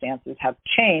circumstances have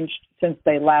changed since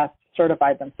they last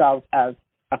certified themselves as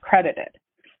accredited.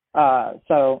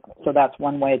 So that's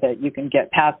one way that you can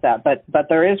get past that. But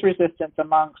there is resistance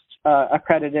amongst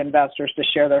accredited investors to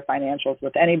share their financials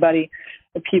with anybody.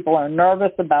 People are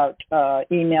nervous about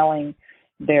emailing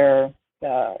their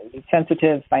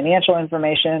sensitive financial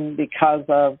information because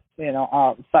of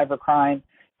cybercrime.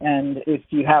 And if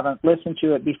you haven't listened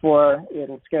to it before,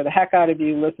 it'll scare the heck out of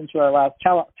you. Listen to our last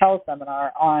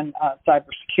teleseminar on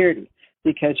cybersecurity,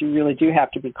 because you really do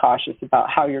have to be cautious about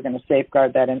how you're going to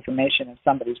safeguard that information if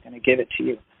somebody's going to give it to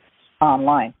you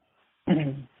online.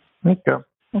 Okay.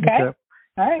 All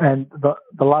right. And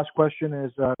the last question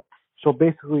is, so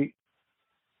basically,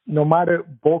 no matter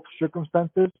both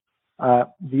circumstances,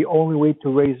 the only way to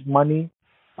raise money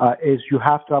is you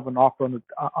have to have an offer on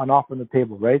the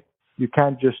table, right? You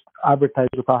can't just advertise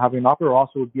without having an offer, or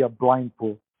also it would be a blind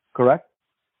pool, correct?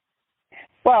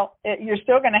 Well, you're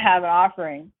still going to have an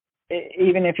offering,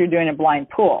 even if you're doing a blind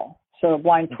pool. So a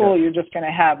blind pool, you're just going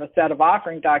to have a set of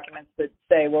offering documents that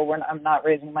say, well, I'm not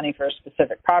raising money for a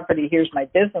specific property. Here's my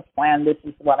business plan. This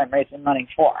is what I'm raising money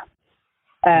for.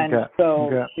 And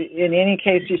in any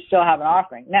case, you still have an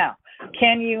offering. Now,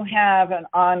 can you have an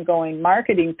ongoing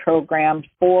marketing program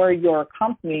for your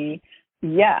company?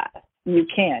 Yes, you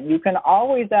can. You can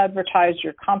always advertise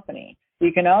your company.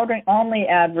 You can only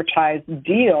advertise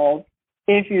deals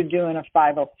if you're doing a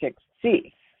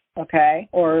 506C, okay,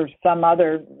 or some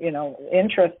other,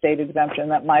 intrastate exemption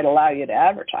that might allow you to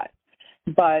advertise.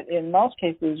 But in most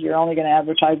cases, you're only going to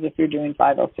advertise if you're doing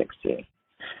 506C.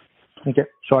 Okay,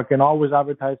 so I can always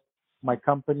advertise my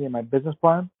company and my business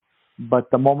plan, but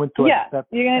the moment to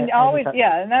accept... You can always,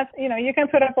 and that's, you can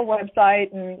put up a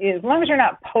website, and as long as you're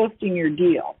not posting your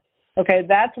deal, okay,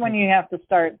 that's when you have to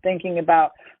start thinking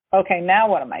about, okay, now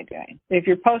what am I doing? If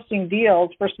you're posting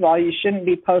deals, first of all, you shouldn't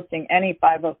be posting any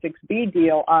 506B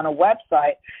deal on a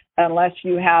website unless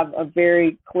you have a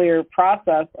very clear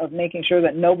process of making sure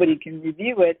that nobody can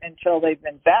review it until they've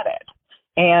been vetted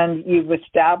and you've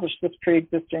established this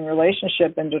pre-existing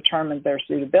relationship and determined their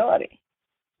suitability.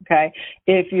 Okay,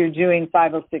 if you're doing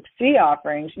 506C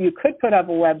offerings, you could put up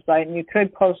a website and you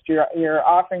could post your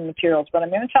offering materials, but I'm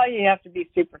going to tell you, you have to be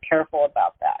super careful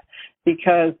about that,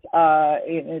 because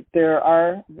there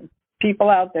are people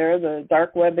out there, the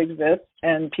dark web exists,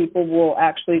 and people will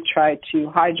actually try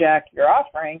to hijack your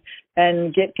offering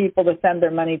and get people to send their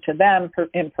money to them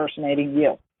impersonating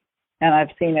you. And I've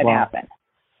seen it happen.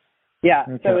 Yeah,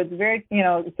 okay. So it's very,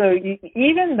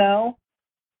 even though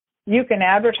you can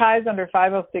advertise under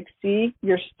 506C,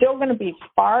 you're still going to be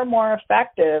far more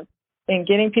effective in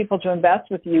getting people to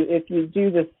invest with you if you do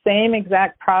the same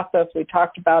exact process we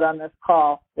talked about on this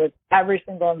call with every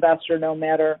single investor, no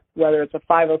matter whether it's a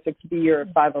 506B or a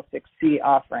 506C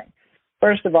offering.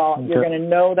 First of all, you're going to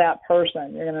know that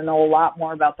person. You're going to know a lot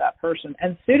more about that person.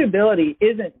 And suitability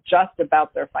isn't just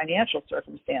about their financial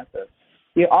circumstances.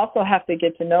 You also have to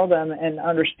get to know them and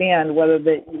understand whether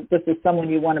this is someone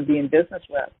you want to be in business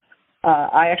with.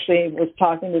 I actually was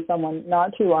talking to someone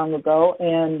not too long ago,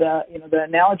 and the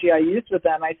analogy I used with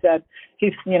them, I said,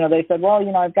 they said, well,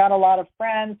 I've got a lot of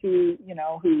friends who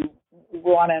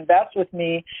want to invest with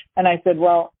me, and I said,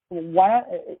 well, why don't,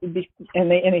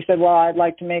 and he said, well, I'd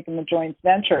like to make them a joint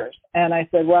ventures, and I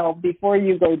said, well, before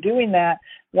you go doing that,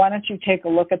 why don't you take a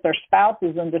look at their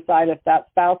spouses and decide if that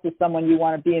spouse is someone you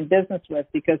want to be in business with?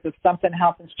 Because if something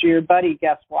happens to your buddy,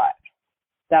 guess what?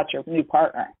 That's your new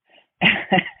partner.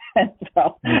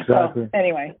 So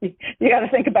anyway, you got to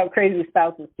think about crazy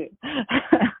spouses too.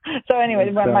 So anyway,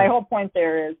 my whole point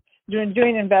there is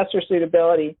doing investor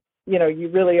suitability. You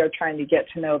really are trying to get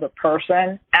to know the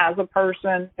person as a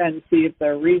person and see if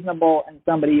they're reasonable and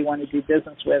somebody you want to do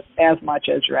business with, as much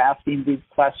as you're asking these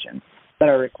questions that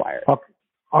are required.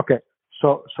 Okay.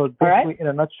 So basically, right? in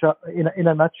a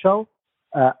nutshell,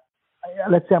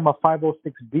 let's say I'm a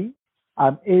 506B.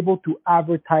 I'm able to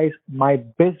advertise my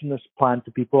business plan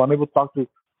to people. I'm able to talk to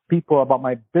people about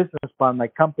my business plan, my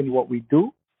company, what we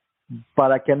do,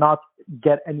 but I cannot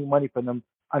get any money from them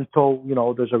until,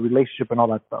 there's a relationship and all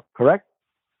that stuff, correct?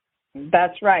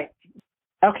 That's right.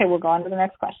 Okay, we'll go on to the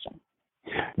next question.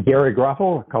 Gary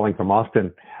Groffel, calling from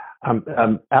Austin.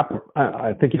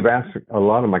 I think you've answered a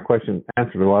lot of my questions.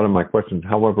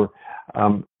 However,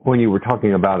 when you were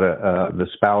talking about the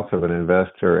spouse of an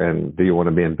investor and do you want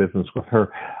to be in business with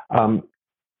her,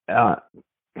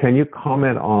 can you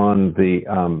comment on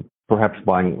the perhaps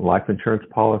buying life insurance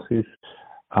policies,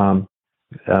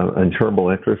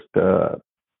 insurable interest to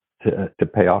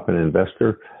pay off an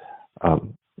investor?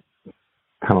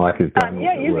 Kind of like it's done.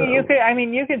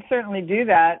 You could certainly do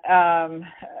that.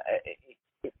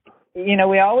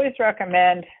 We always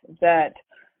recommend that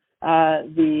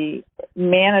the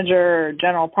manager or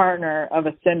general partner of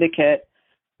a syndicate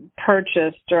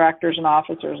purchase directors and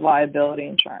officers liability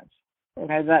insurance.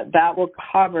 Okay, that will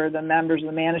cover the members of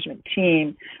the management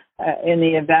team in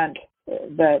the event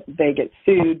that they get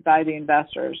sued by the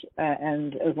investors.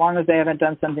 And as long as they haven't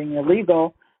done something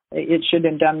illegal, it should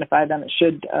indemnify them. It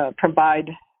should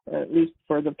provide at least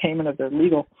for the payment of their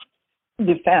legal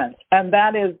defense. And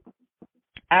that is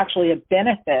actually a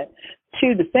benefit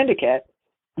to the syndicate,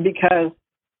 because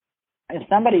if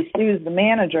somebody sues the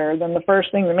manager, then the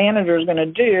first thing the manager is going to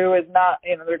do is not,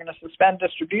 they're going to suspend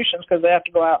distributions because they have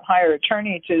to go out and hire an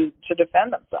attorney to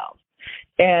defend themselves.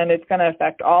 And it's going to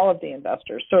affect all of the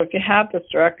investors. So if you have this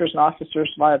directors and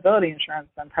officers liability insurance,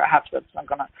 then perhaps that's not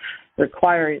going to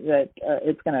require that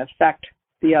it's going to affect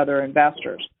the other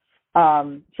investors.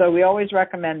 So we always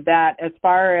recommend that. As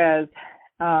far as,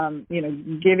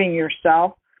 giving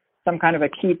yourself some kind of a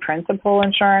key principal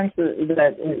insurance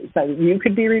that you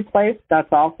could be replaced,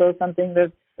 that's also something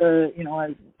that's,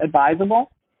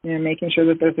 advisable. Making sure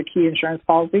that there's a key insurance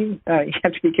policy. You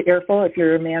have to be careful if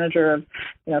you're a manager of,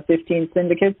 15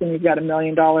 syndicates and you've got $1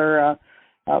 million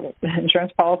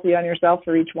insurance policy on yourself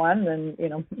for each one, then,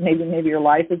 maybe your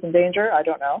life is in danger. I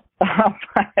don't know.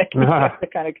 You have to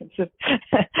kind of consider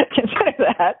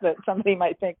that somebody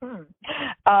might think,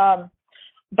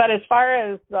 But as far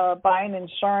as buying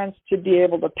insurance to be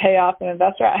able to pay off an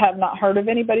investor, I have not heard of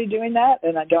anybody doing that,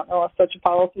 and I don't know if such a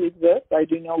policy exists. I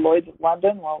do know Lloyd's of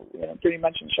London will pretty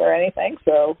much insure anything.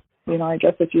 So, I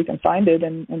guess if you can find it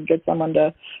and get someone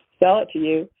to sell it to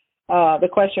you, the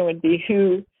question would be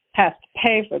who has to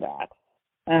pay for that.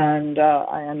 And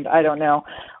I don't know.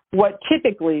 What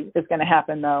typically is going to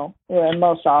happen, though,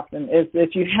 most often, is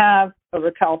if you have a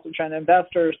recalcitrant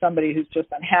investor or somebody who's just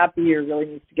unhappy or really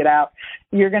needs to get out,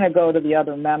 you're going to go to the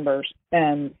other members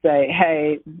and say,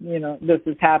 hey, this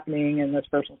is happening and this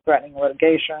person's threatening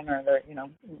litigation or they're,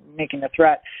 making a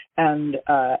threat, and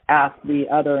ask the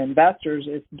other investors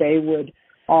if they would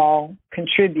all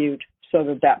contribute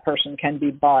so that person can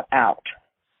be bought out.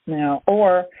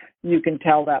 Or you can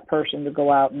tell that person to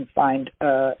go out and find,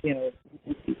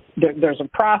 there's a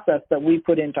process that we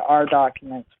put into our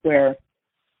documents where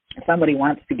if somebody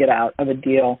wants to get out of a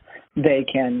deal, they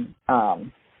can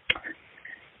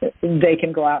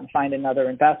go out and find another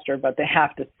investor, but they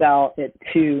have to sell it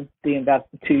to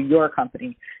to your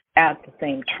company at the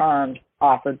same terms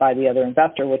offered by the other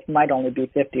investor, which might only be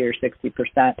 50 or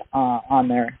 60% on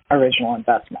their original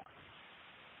investment.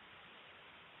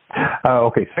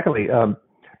 Okay. Secondly,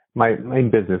 my main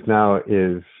business now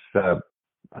is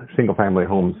single-family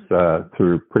homes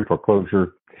through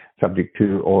pre-foreclosure, subject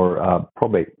to, or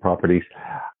probate properties.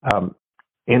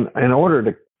 In order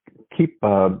to keep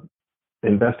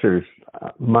investors'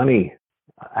 money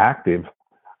active,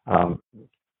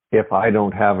 if I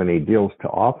don't have any deals to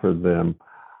offer them,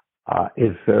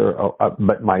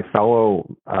 but my fellow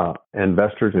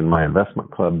investors in my investment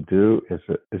club do, is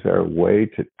there a way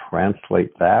to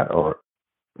translate that, or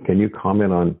can you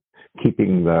comment on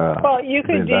keeping the? Well, you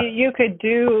could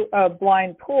do a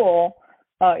blind pool,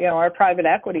 our private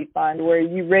equity fund, where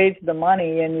you raise the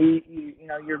money and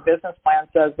your business plan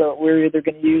says that we're either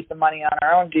going to use the money on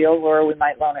our own deals or we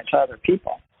might loan it to other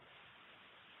people.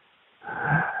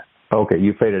 Okay,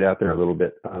 you faded out there a little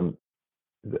bit. So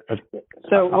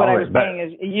what I was saying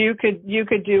is you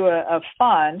could do a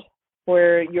fund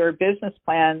where your business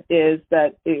plan is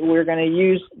that we're going to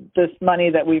use this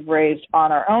money that we've raised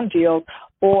on our own deals,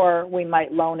 or we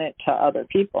might loan it to other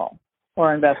people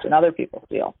or invest in other people's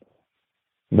deals.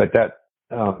 But that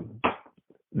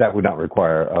would not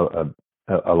require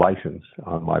a license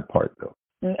on my part, though.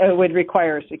 It would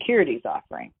require a securities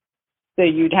offering. So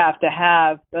you'd have to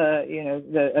have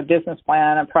a business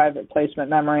plan, a private placement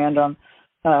memorandum.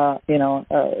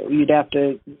 You'd have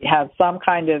to have some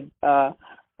kind of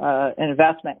an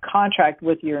investment contract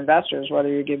with your investors, whether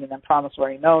you're giving them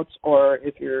promissory notes or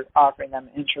if you're offering them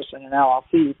interest in an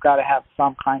LLC, you've got to have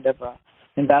some kind of a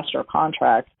investor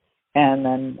contract and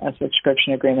then a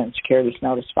subscription agreement and securities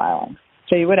notice filing.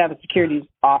 So you would have a securities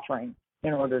offering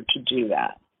in order to do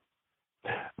that.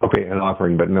 Okay, an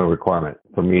offering, but no requirement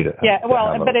for me to. Yeah,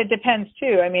 well, but it depends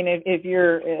too. I mean, if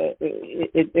you're,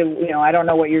 I don't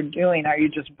know what you're doing. Are you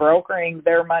just brokering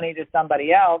their money to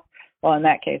somebody else? Well, in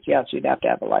that case, yes, you'd have to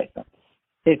have a license.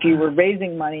 If you were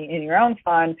raising money in your own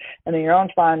fund, and then your own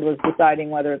fund was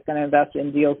deciding whether it's going to invest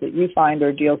in deals that you find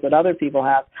or deals that other people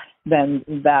have, then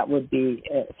that would be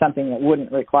something that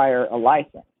wouldn't require a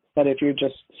license. But if you're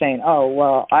just saying, oh,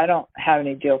 well, I don't have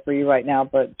any deal for you right now,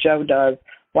 but Joe does,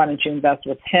 why don't you invest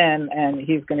with him, and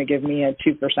he's going to give me a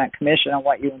 2% commission on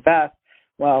what you invest,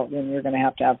 well, then you're going to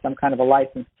have some kind of a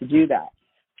license to do that.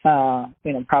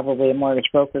 Probably a mortgage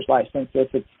broker's license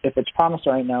if it's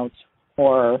promissory notes,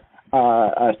 or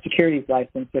a securities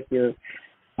license if you're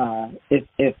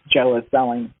if Joe is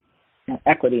selling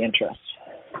equity interest.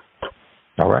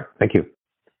 All right, thank you.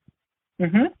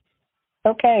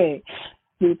 Okay,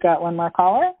 we've got one more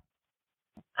caller.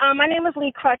 My name is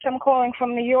Lee Crutch. I'm calling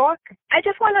from New York. I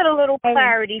just wanted a little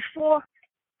clarity for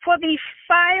the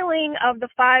filing of the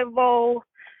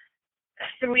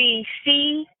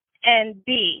 503C and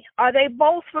B. Are they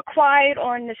both required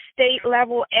on the state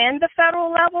level and the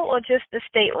federal level, or just the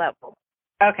state level?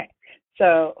 Okay,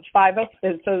 so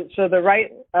the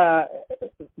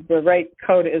right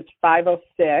code is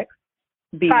 506B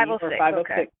 506, or 506.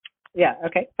 okay. Yeah,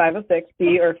 okay,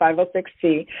 506B or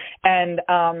 506C, and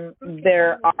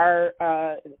there are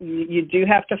you do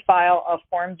have to file a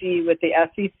Form D with the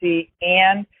SEC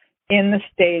and in the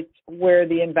states where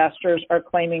the investors are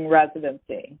claiming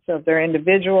residency. So if they're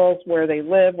individuals, where they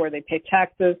live, where they pay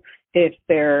taxes. If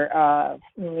they're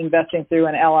investing through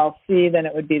an LLC, then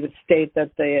it would be the state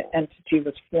that the entity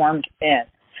was formed in.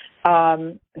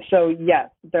 So yes,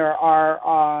 there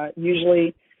are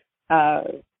usually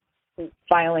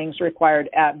filings required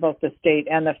at both the state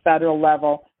and the federal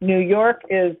level. New York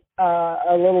is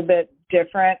a little bit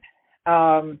different.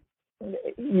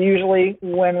 Usually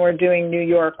when we're doing New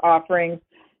York offerings,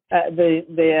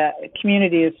 the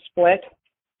community is split.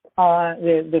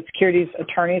 The securities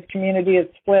attorneys community is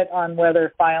split on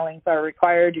whether filings are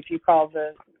required. If you call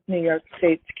the New York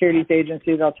State Securities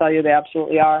Agency, they'll tell you they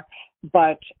absolutely are.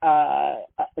 But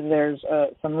there's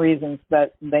some reasons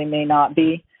that they may not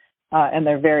be. And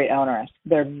they're very onerous.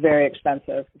 They're very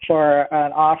expensive. For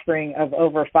an offering of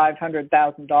over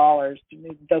 $500,000,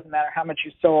 it doesn't matter how much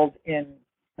you sold in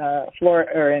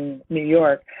Florida or in New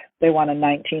York, they want a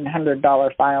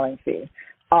 $1,900 filing fee.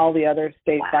 All the other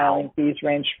state filing fees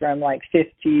range from like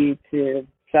 $50 to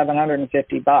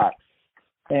 $750.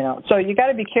 So you got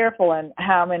to be careful in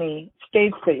how many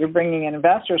states that you're bringing in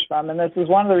investors from, and this is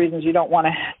one of the reasons you don't want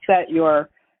to set your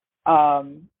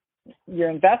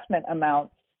investment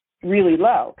amount really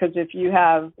low, because if you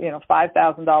have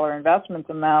 $5,000 investment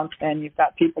amounts and you've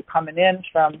got people coming in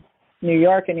from New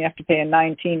York and you have to pay a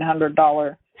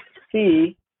 $1,900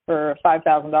 fee for a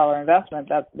 $5,000 investment,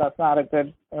 that's not a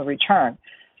good return.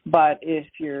 But if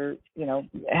you're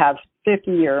have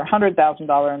 $50,000 or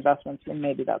 $100,000 investments, then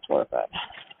maybe that's worth it.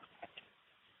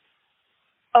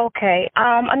 Okay.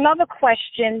 Another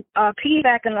question,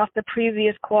 piggybacking off the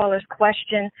previous caller's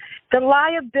question, the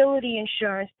liability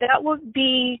insurance, that would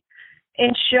be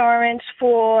insurance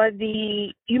for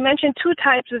you mentioned two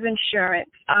types of insurance.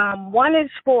 One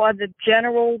is for the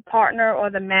general partner or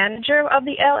the manager of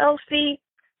the LLC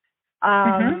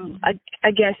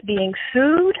against being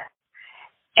sued.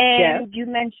 And you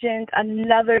mentioned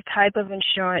another type of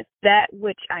insurance, that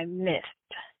which I missed.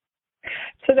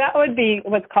 So that would be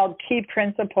what's called key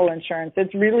principal insurance.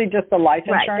 It's really just a life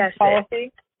insurance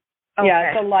policy. Okay.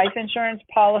 Yeah, it's a life insurance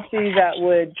policy that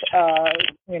would,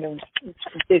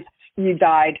 if you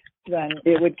died, then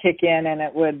it would kick in and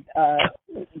it would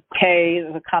pay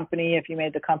the company if you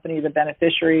made the company the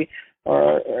beneficiary,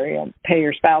 or pay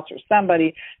your spouse or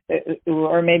somebody,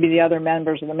 or maybe the other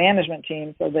members of the management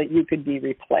team, so that you could be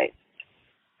replaced.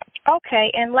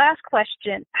 Okay, and last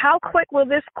question. How quick will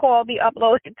this call be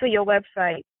uploaded to your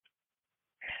website?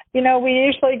 We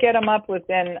usually get them up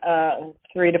within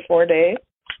 3 to 4 days.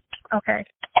 Okay.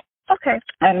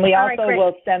 And we also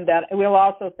will send that. We'll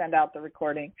also send out the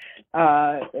recording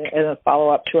as a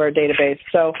follow-up to our database.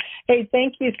 So, hey,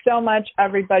 thank you so much,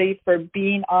 everybody, for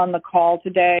being on the call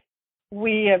today.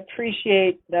 We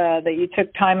appreciate that you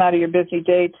took time out of your busy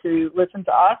day to listen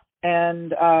to us.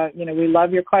 And, we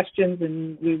love your questions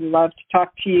and we love to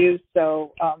talk to you.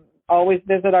 So always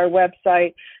visit our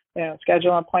website,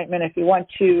 schedule an appointment if you want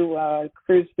to,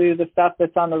 cruise through the stuff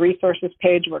that's on the resources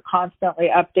page. We're constantly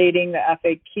updating the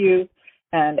FAQ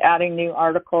and adding new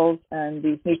articles and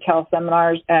these new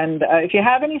teleseminars. And if you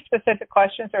have any specific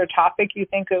questions or a topic you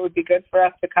think it would be good for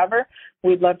us to cover,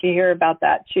 we'd love to hear about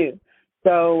that too.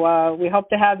 So we hope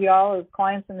to have you all as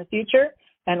clients in the future,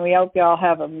 and we hope you all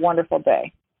have a wonderful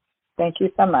day. Thank you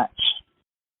so much.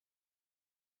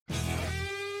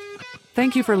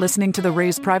 Thank you for listening to the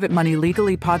Raise Private Money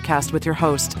Legally podcast with your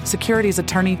host, securities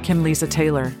attorney Kim Lisa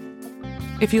Taylor.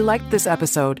 If you liked this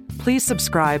episode, please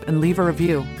subscribe and leave a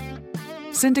review.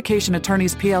 Syndication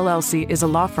Attorneys PLLC is a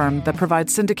law firm that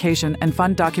provides syndication and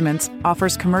fund documents,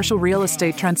 offers commercial real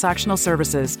estate transactional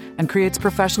services, and creates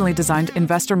professionally designed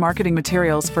investor marketing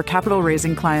materials for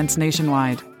capital-raising clients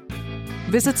nationwide.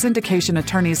 Visit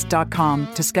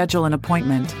syndicationattorneys.com to schedule an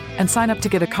appointment and sign up to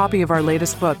get a copy of our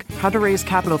latest book, How to Raise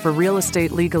Capital for Real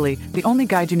Estate Legally, the only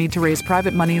guide you need to raise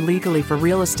private money legally for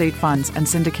real estate funds and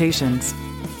syndications.